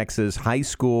enshrined in the Texas High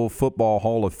School Football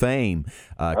Hall of Fame.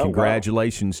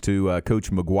 Congratulations to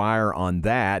Coach McGuire on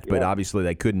that, but obviously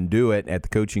they couldn't do it at the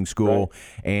coaching school,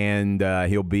 and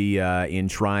he'll be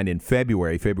enshrined in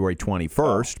February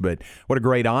 21st. But what a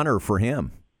great honor for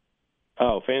him.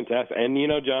 Oh, fantastic. And,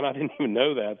 John, I didn't even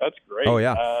know that. That's great. Oh,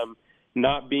 yeah.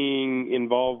 Not being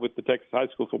involved with the Texas High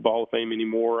School Football Hall of Fame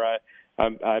anymore,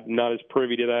 I'm not as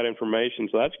privy to that information,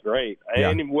 so that's great. Yeah.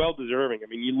 And well-deserving. I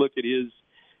mean, you look at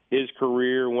his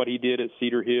career and what he did at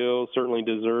Cedar Hill, certainly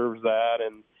deserves that,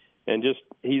 and just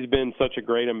he's been such a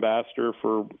great ambassador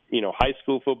for, high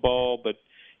school football, but,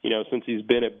 since he's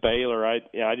been at Baylor,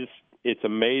 it's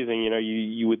amazing.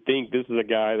 You would think this is a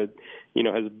guy that,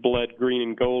 has bled green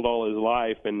and gold all his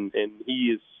life, and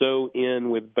he is so in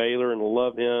with Baylor and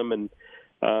love him. And,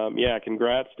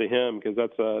 congrats to him because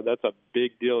that's a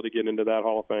big deal to get into that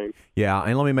Hall of Fame. Yeah,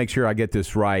 and let me make sure I get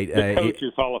this right. The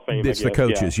Coaches Hall of Fame. It's the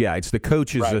Coaches, it's the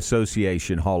Coaches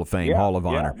Association Hall of Fame, Hall of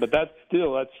Honor. Yeah, but that's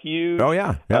huge. Oh,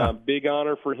 yeah. Big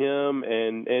honor for him,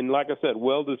 and like I said,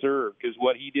 well-deserved because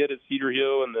what he did at Cedar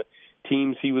Hill and the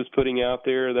teams he was putting out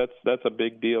there, that's a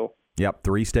big deal. Yep,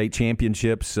 3 state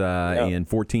championships in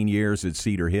 14 years at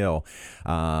Cedar Hill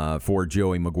for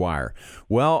Joey McGuire.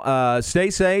 Well, stay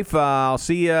safe. I'll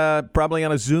see you probably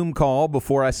on a Zoom call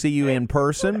before I see you in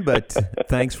person, but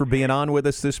thanks for being on with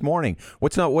us this morning.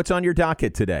 What's on your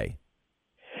docket today?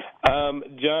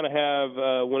 John, I have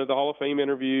one of the Hall of Fame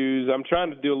interviews. I'm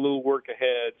trying to do a little work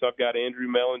ahead, so I've got Andrew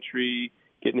Melantree,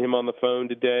 getting him on the phone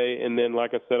today, and then,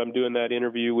 like I said, I'm doing that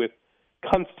interview with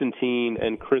Constantine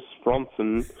and Chris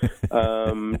Fronson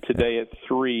today at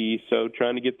 3, so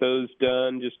trying to get those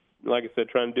done. Just like I said,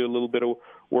 trying to do a little bit of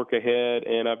work ahead,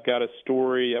 and I've got a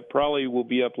story that probably will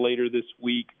be up later this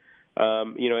week.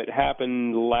 It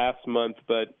happened last month,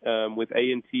 but with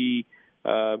A&T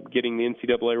getting the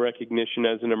NCAA recognition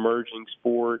as an emerging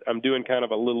sport, I'm doing kind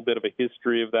of a little bit of a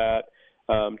history of that.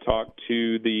 Talked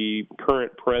to the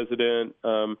current president,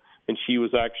 and she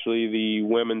was actually the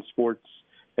women's sports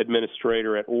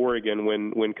administrator at Oregon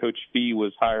when Coach Fee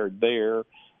was hired there,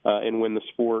 and when the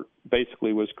sport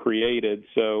basically was created.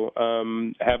 So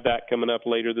have that coming up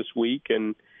later this week,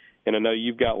 and I know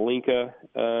you've got Linka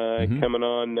coming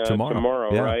on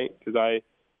tomorrow, yeah. Right? Because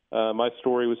my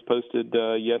story was posted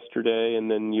yesterday, and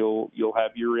then you'll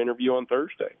have your interview on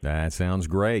Thursday. That sounds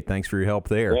great. Thanks for your help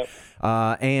there. Yep.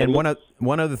 And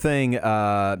one other thing,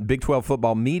 Big 12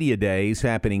 football media days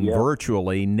happening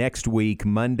virtually next week,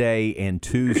 Monday and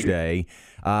Tuesday.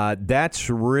 That's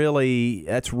really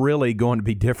going to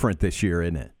be different this year,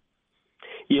 isn't it?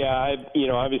 Yeah,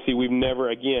 obviously we've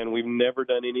never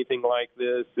done anything like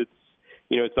this.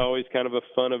 It's always kind of a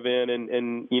fun event,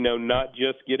 and not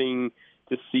just getting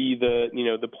to see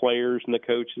the players and the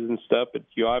coaches and stuff, but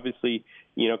you obviously,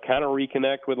 kind of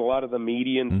reconnect with a lot of the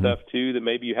media and stuff too that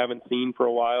maybe you haven't seen for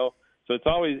a while. So it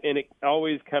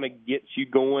always kind of gets you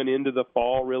going into the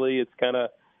fall, really. It's kind of,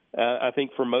 I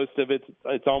think for most of it,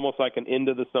 it's almost like an end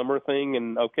of the summer thing,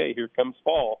 and okay, here comes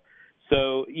fall.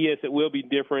 So yes, it will be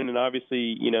different, and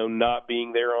obviously, not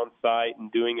being there on site and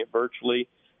doing it virtually.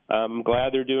 I'm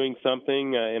glad they're doing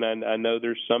something, and I know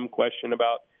there's some question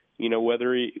about,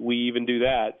 whether we even do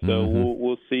that. So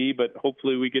we'll see, but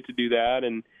hopefully we get to do that.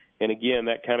 And again,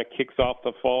 that kind of kicks off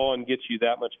the fall and gets you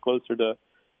that much closer to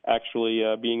actually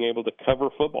being able to cover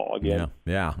football again.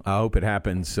 Yeah. I hope it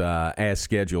happens as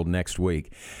scheduled next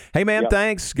week. Hey, man,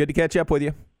 thanks. Good to catch up with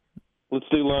you. Let's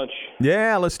do lunch.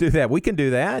 Yeah, let's do that. We can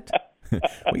do that.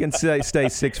 We can stay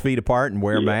 6 feet apart and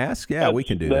wear a mask. Yeah, we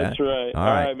can do that. That's right. All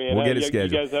right, man. We'll get it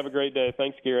scheduled. You guys have a great day.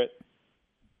 Thanks, Garrett.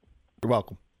 You're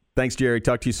welcome. Thanks, Jerry.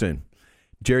 Talk to you soon.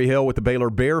 Jerry Hill with the Baylor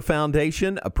Bear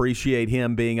Foundation. Appreciate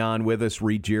him being on with us.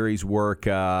 Read Jerry's work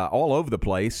all over the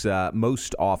place,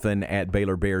 most often at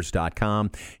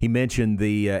BaylorBears.com. He mentioned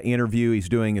the interview. He's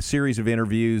doing a series of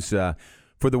interviews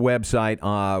for the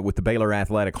website with the Baylor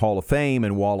Athletic Hall of Fame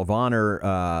and Wall of Honor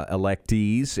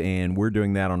electees, and we're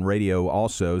doing that on radio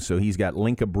also. So he's got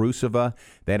Linka Brusova.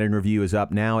 That interview is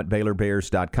up now at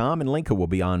BaylorBears.com, and Linka will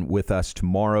be on with us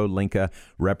tomorrow. Linka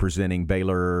representing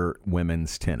Baylor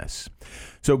women's tennis.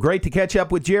 So great to catch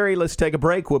up with Jerry. Let's take a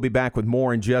break. We'll be back with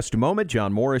more in just a moment.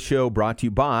 John Morris Show brought to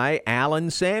you by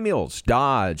Allen Samuels,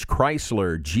 Dodge,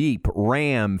 Chrysler, Jeep,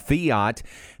 Ram, Fiat.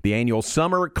 The annual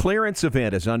summer clearance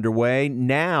event is underway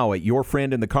now at your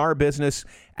friend in the car business,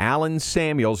 Allen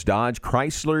Samuels, Dodge,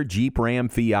 Chrysler, Jeep, Ram,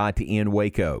 Fiat in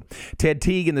Waco. Ted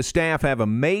Teague and the staff have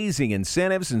amazing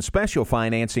incentives and special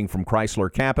financing from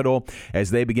Chrysler Capital as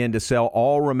they begin to sell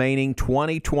all remaining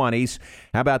 2020s.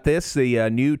 How about this? The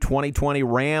new 2020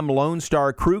 Ram Lone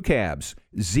Star Crew Cabs.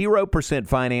 0%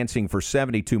 financing for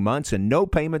 72 months and no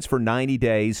payments for 90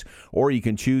 days, or you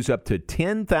can choose up to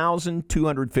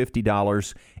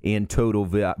 $10,250 in total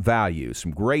value.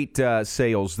 Some great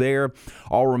sales there.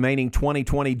 All remaining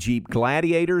 2020 Jeep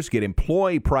Gladiators get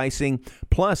employee pricing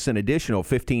plus an additional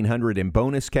 $1,500 in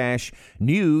bonus cash.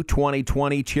 New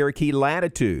 2020 Cherokee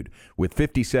Latitude with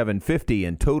 $5,750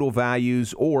 in total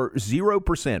values, or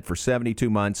 0% for 72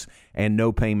 months and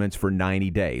no payments for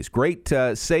 90 days. Great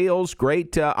sales, great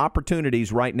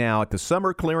opportunities right now at the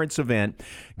summer clearance event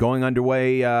going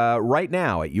underway right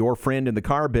now at your friend in the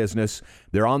car business.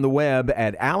 They're on the web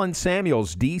at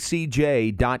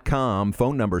AllenSamuelsDCJ.com.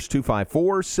 Phone numbers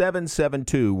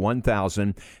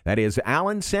 254-772-1000. That is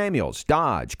Allen Samuels,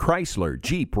 Dodge, Chrysler,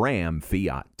 Jeep, Ram,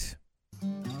 Fiat.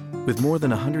 With more than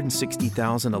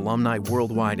 160,000 alumni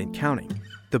worldwide and counting,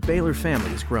 the Baylor family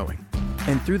is growing.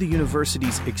 And through the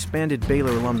university's expanded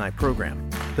Baylor alumni program,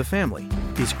 the family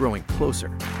is growing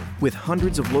closer. With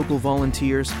hundreds of local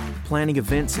volunteers planning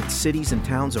events in cities and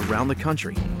towns around the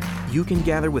country, you can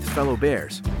gather with fellow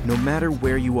Bears no matter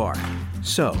where you are.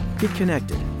 So, get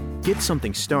connected, get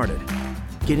something started,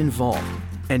 get involved,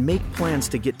 and make plans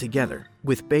to get together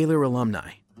with Baylor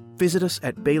alumni. Visit us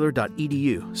at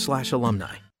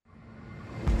baylor.edu/alumni.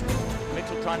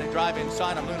 Mitchell trying to drive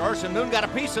inside on Moon Urson. Moon got a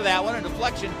piece of that one. A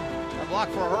deflection. A block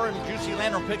for her, and Juicy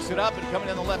Landrum picks it up and coming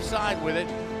in the left side with it.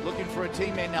 Looking for a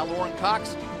teammate now. Lauren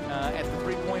Cox at the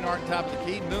three-point arc top of the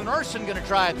key. Moon Urson going to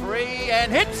try a three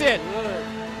and hits it.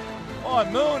 Oh,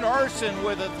 Moon Urson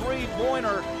with a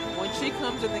three-pointer. When she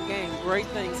comes in the game, great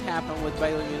things happen with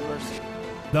Baylor University.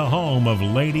 The home of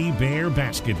Lady Bear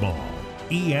basketball,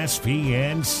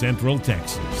 ESPN Central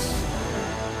Texas.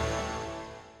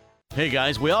 Hey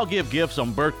guys, we all give gifts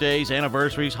on birthdays,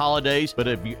 anniversaries, holidays, but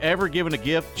have you ever given a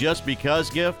gift just because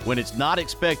gift? When it's not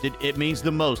expected, it means the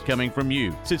most coming from you.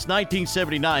 Since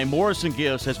 1979, Morrison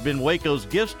Gifts has been Waco's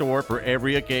gift store for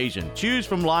every occasion. Choose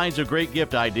from lines of great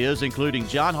gift ideas, including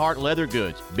John Hart leather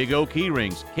goods, Big O key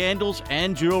rings, candles,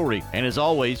 and jewelry. And as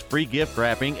always, free gift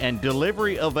wrapping and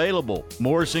delivery available.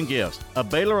 Morrison Gifts, a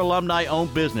Baylor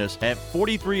alumni-owned business at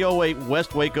 4308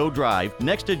 West Waco Drive,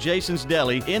 next to Jason's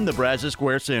Deli in the Brazos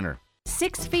Square Center.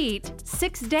 6 feet,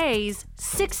 6 days,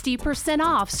 60%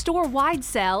 off store-wide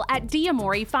sale at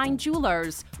Diamore Fine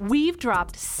Jewelers. We've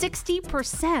dropped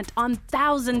 60% on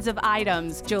thousands of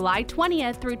items. July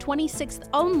 20th through 26th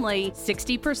only.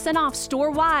 60% off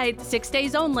store-wide, 6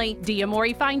 days only.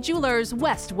 Diamore Fine Jewelers,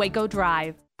 West Waco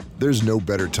Drive. There's no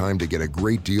better time to get a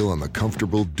great deal on the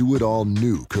comfortable, do-it-all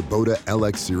new Kubota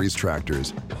LX Series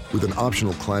tractors. With an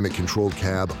optional climate-controlled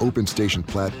cab, open station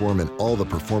platform, and all the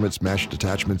performance-matched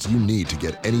attachments you need to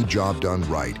get any job done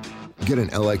right. Get an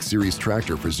LX Series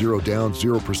tractor for 0 down,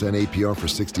 0% APR for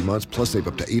 60 months, plus save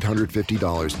up to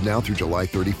 $850 now through July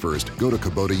 31st. Go to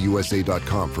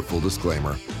KubotaUSA.com for full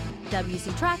disclaimer.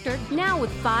 WC Tractor, now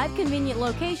with 5 convenient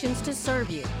locations to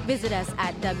serve you. Visit us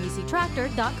at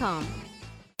WCTractor.com.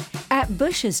 At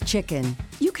Bush's Chicken,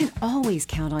 you can always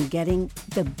count on getting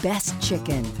the best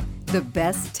chicken, the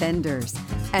best tenders,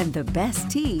 and the best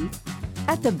tea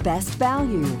at the best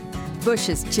value.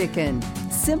 Bush's Chicken,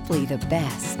 simply the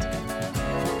best.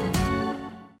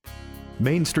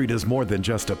 Main Street is more than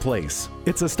just a place.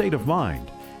 It's a state of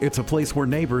mind. It's a place where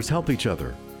neighbors help each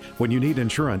other. When you need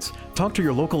insurance, talk to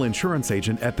your local insurance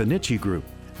agent at the Nitsche Group.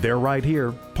 They're right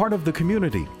here, part of the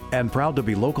community, and proud to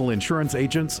be local insurance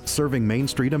agents serving Main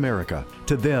Street America.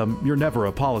 To them, you're never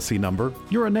a policy number,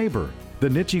 you're a neighbor. The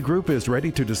Nitsche Group is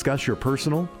ready to discuss your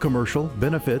personal, commercial,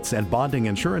 benefits, and bonding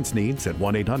insurance needs at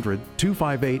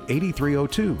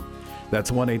 1-800-258-8302.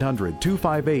 That's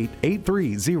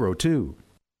 1-800-258-8302.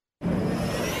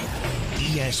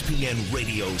 ESPN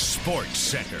Radio Sports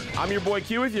Center. I'm your boy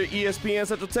Q with your ESPN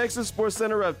Central Texas Sports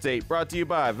Center update, brought to you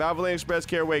by Valvoline Express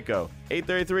Care Waco.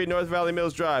 833 North Valley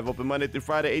Mills Drive, open Monday through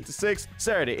Friday 8 to 6,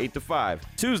 Saturday 8 to 5.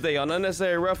 Tuesday on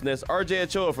Unnecessary Roughness, RJ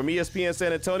Ochoa from ESPN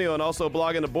San Antonio and also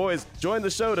Blogging the Boys joined the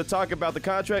show to talk about the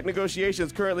contract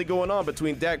negotiations currently going on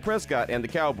between Dak Prescott and the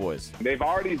Cowboys. They've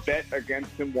already bet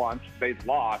against him once. They've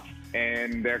lost.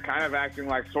 And they're kind of acting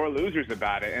like sore losers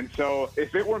about it. And so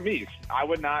if it were me, I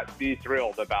would not be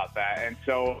thrilled about that. And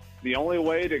so the only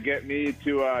way to get me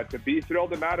to be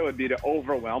thrilled about it would be to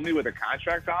overwhelm me with a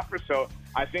contract offer. So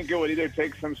I think it would either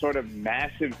take some sort of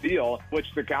massive deal, which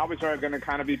the Cowboys are going to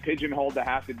kind of be pigeonholed to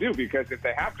have to do, because if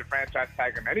they have to franchise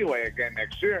tag him anyway again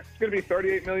next year, it's going to be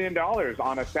 $38 million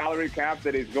on a salary cap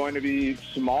that is going to be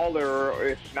smaller,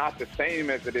 if not the same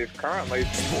as it is currently.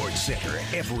 Sports Center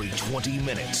every 20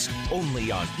 minutes,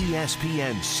 only on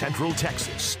ESPN Central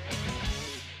Texas.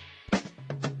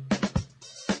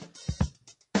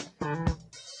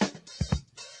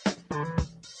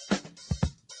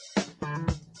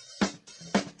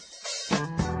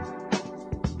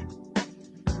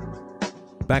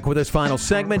 Back with this final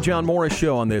segment, John Morris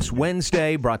Show on this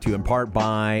Wednesday, brought to you in part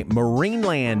by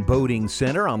Marineland Boating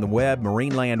Center on the web,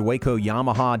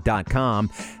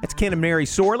 marinelandwacoyamaha.com. That's Ken and Mary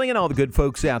Sorley and all the good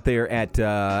folks out there at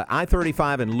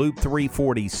I-35 and Loop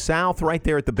 340 South, right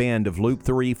there at the bend of Loop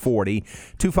 340.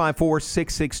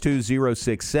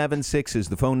 254-662-0676 is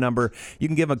the phone number. You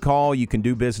can give a call. You can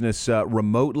do business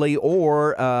remotely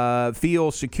or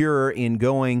feel secure in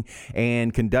going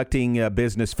and conducting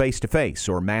business face-to-face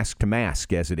or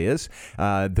mask-to-mask, as it is.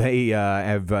 They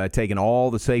have taken all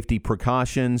the safety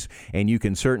precautions, and you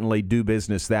can certainly do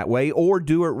business that way or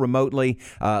do it remotely.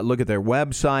 Look at their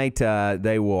website.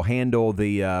 They will handle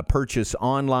the purchase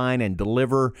online and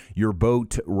deliver your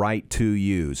boat right to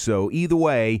you. So either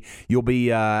way, you'll be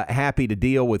happy to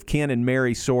deal with Ken and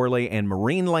Mary Sorley and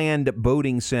Marineland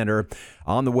Boating Center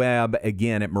on the web,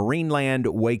 again, at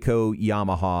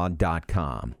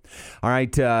marinelandwacoyamaha.com. All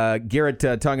right,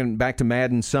 Garrett, talking back to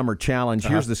Madden Summer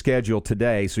Challenge. Here's the schedule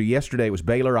today. So yesterday it was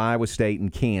Baylor, Iowa State,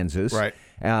 and Kansas. Right.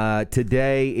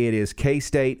 Today it is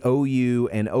K-State, OU,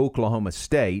 and Oklahoma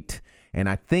State. And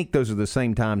I think those are the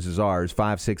same times as ours,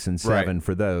 5, 6, and 7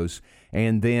 for those.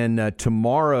 And then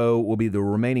tomorrow will be the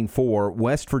remaining 4,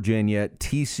 West Virginia,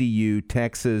 TCU,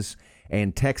 Texas,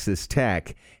 and Texas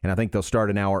Tech. And I think they'll start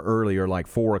an hour earlier, like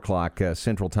 4 o'clock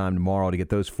Central Time tomorrow, to get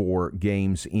those 4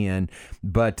 games in.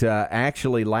 But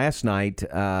actually, last night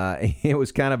it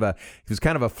was kind of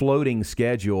a floating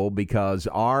schedule because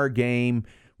our game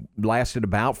lasted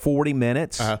about 40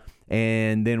 minutes.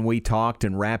 And then we talked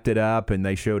and wrapped it up, and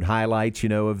they showed highlights,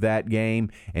 of that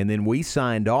game. And then we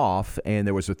signed off, and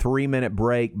there was a 3-minute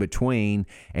break between,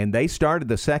 and they started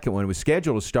the second one. It was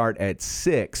scheduled to start at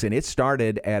 6, and it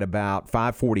started at about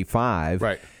 5:45.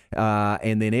 Right.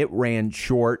 And then it ran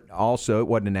short also. It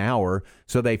wasn't an hour.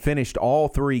 So they finished all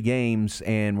 3 games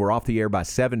and were off the air by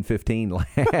 7:15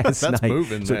 last That's night.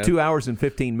 moving, so man. 2 hours and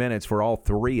 15 minutes for all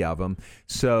 3 of them.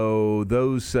 So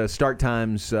those start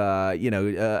times,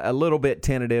 a little bit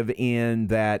tentative in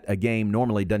that a game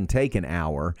normally doesn't take an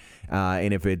hour.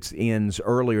 And if it ends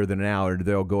earlier than an hour,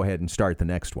 they'll go ahead and start the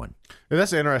next one. And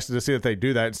that's interesting to see that they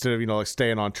do that instead of, like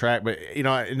staying on track. But,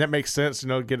 and that makes sense,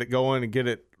 get it going and get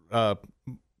it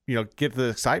get the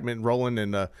excitement rolling.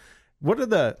 And what are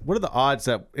the odds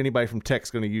that anybody from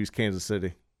Tech's going to use Kansas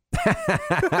City?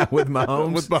 With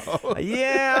Mahomes? With Mahomes.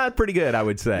 Yeah, pretty good, I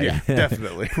would say. Yeah,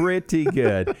 definitely. Pretty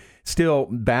good. Still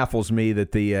baffles me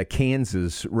that the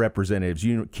Kansas representatives,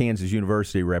 Kansas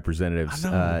University representatives,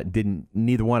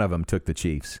 neither one of them took the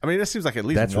Chiefs. I mean, that seems like at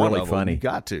least That's one really of funny. them. You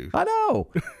got to. I know.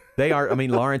 They are. I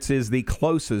mean, Lawrence is the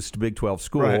closest Big 12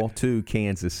 school to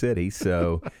Kansas City,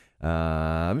 so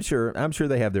I'm sure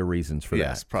they have their reasons for that.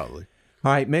 Yes, probably.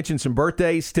 All right, mention some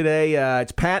birthdays today.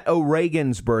 It's Pat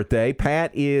O'Regan's birthday. Pat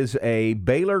is a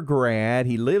Baylor grad.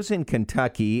 He lives in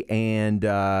Kentucky and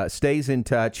stays in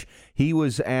touch. He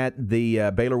was at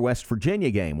the Baylor-West Virginia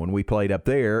game when we played up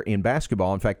there in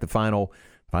basketball. In fact, the final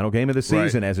game of the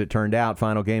season, as it turned out,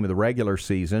 final game of the regular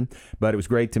season. But it was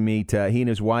great to meet he and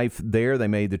his wife there. They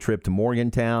made the trip to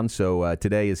Morgantown. So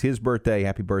today is his birthday.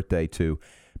 Happy birthday to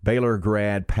Baylor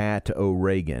grad Pat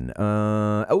O'Regan.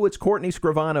 It's Courtney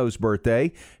Scrivano's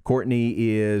birthday. Courtney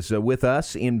is with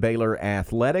us in Baylor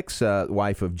Athletics,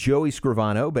 wife of Joey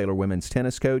Scrivano, Baylor women's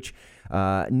tennis coach,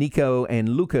 Nico and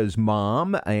Luca's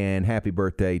mom, and happy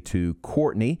birthday to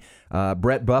Courtney.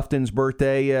 Brett Buffton's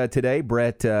birthday today.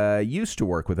 Brett used to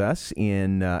work with us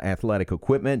in athletic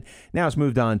equipment. Now has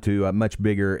moved on to much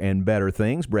bigger and better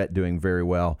things. Brett doing very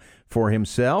well for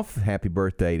himself. Happy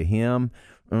birthday to him.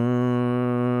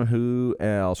 Who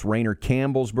else? Rainer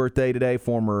Campbell's birthday today,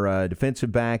 former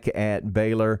defensive back at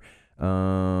Baylor.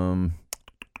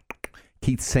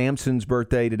 Keith Sampson's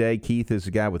birthday today. Keith is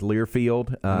a guy with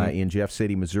Learfield in Jeff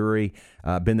City, Missouri.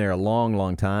 Been there a long,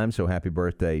 long time, so happy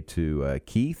birthday to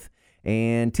Keith.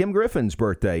 And Tim Griffin's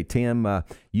birthday. Tim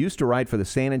used to write for the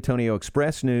San Antonio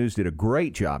Express News, did a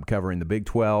great job covering the Big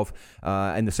 12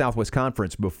 and the Southwest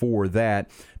Conference before that.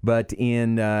 But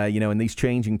in these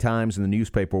changing times in the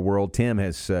newspaper world, Tim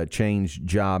has changed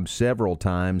jobs several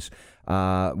times.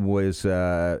 Was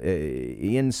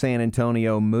in San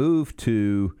Antonio, moved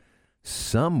to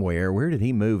somewhere. Where did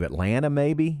he move? Atlanta,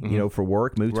 maybe, for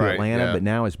work. Moved to Atlanta, but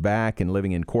now is back and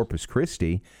living in Corpus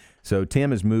Christi. So Tim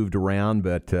has moved around,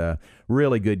 but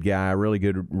really good guy, really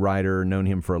good writer. Known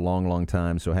him for a long, long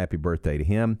time, so happy birthday to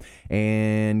him.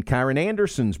 And Kyron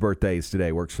Anderson's birthday is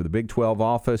today. Works for the Big 12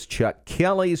 office. Chuck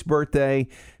Kelly's birthday.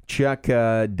 Chuck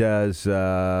does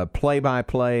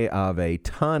play-by-play of a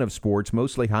ton of sports,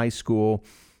 mostly high school.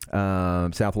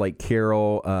 South Lake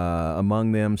Carroll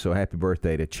among them, so happy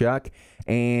birthday to Chuck.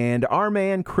 And our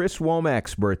man Chris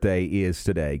Womack's birthday is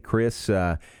today. Chris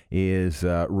is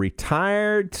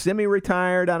retired,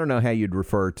 semi-retired. I don't know how you'd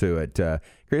refer to it.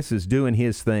 Chris is doing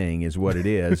his thing is what it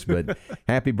is. But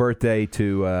happy birthday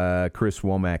to Chris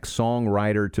Womack,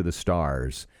 songwriter to the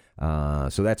stars.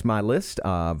 So that's my list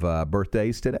of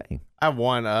birthdays today. I have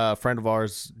one friend of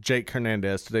ours, Jake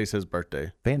Hernandez. Today's his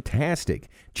birthday. Fantastic.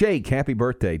 Jake, happy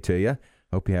birthday to you.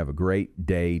 Hope you have a great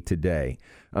day today.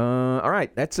 All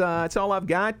right, that's all I've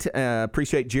got.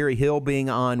 Appreciate Jerry Hill being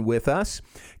on with us.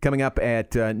 Coming up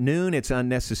at noon, it's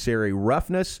Unnecessary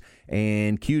Roughness.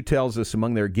 And Q tells us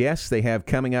among their guests they have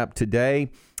coming up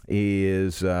today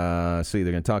is, they're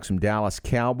going to talk some Dallas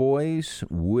Cowboys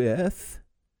with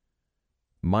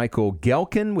Michael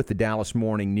Gelkin with the Dallas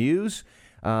Morning News.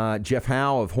 Jeff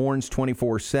Howe of Horns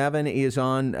 24/7 is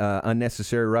on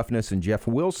Unnecessary Roughness, and Jeff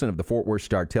Wilson of the Fort Worth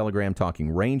Star-Telegram talking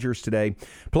Rangers today.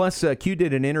 Plus, Q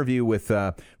did an interview with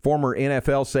former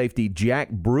NFL safety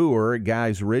Jack Brewer,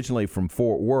 guys originally from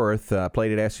Fort Worth,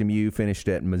 played at SMU, finished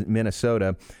at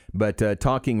Minnesota, But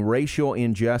talking racial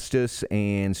injustice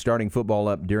and starting football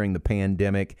up during the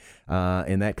pandemic,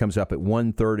 and that comes up at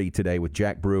 1:30 today with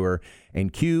Jack Brewer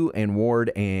and Q and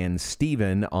Ward and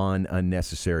Steven on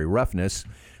unnecessary roughness.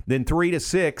 Then 3 to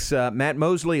 6, Matt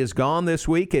Mosley is gone this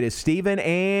week. It is Steven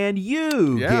and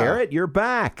you, Garrett. You're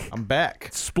back. I'm back.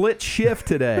 Split shift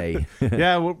today.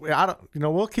 Yeah,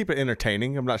 we'll keep it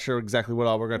entertaining. I'm not sure exactly what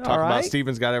all we're going to talk about.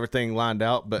 Steven's got everything lined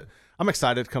out, but I'm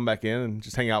excited to come back in and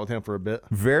just hang out with him for a bit.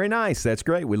 Very nice. That's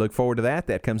great. We look forward to that.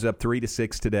 That comes up 3 to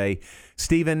 6 today.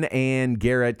 Steven and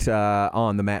Garrett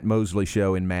on the Matt Mosley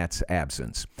Show in Matt's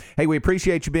absence. Hey, we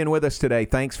appreciate you being with us today.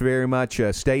 Thanks very much.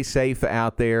 Stay safe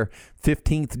out there.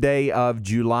 15th day of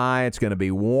July. It's going to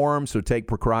be warm, so take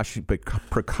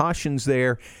precautions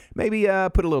there. Maybe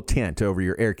put a little tent over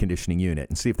your air conditioning unit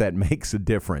and see if that makes a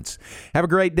difference. Have a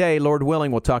great day. Lord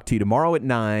willing, we'll talk to you tomorrow at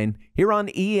 9 here on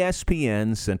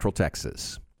ESPN Central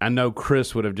Texas. I know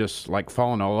Chris would have just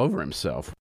fallen all over himself.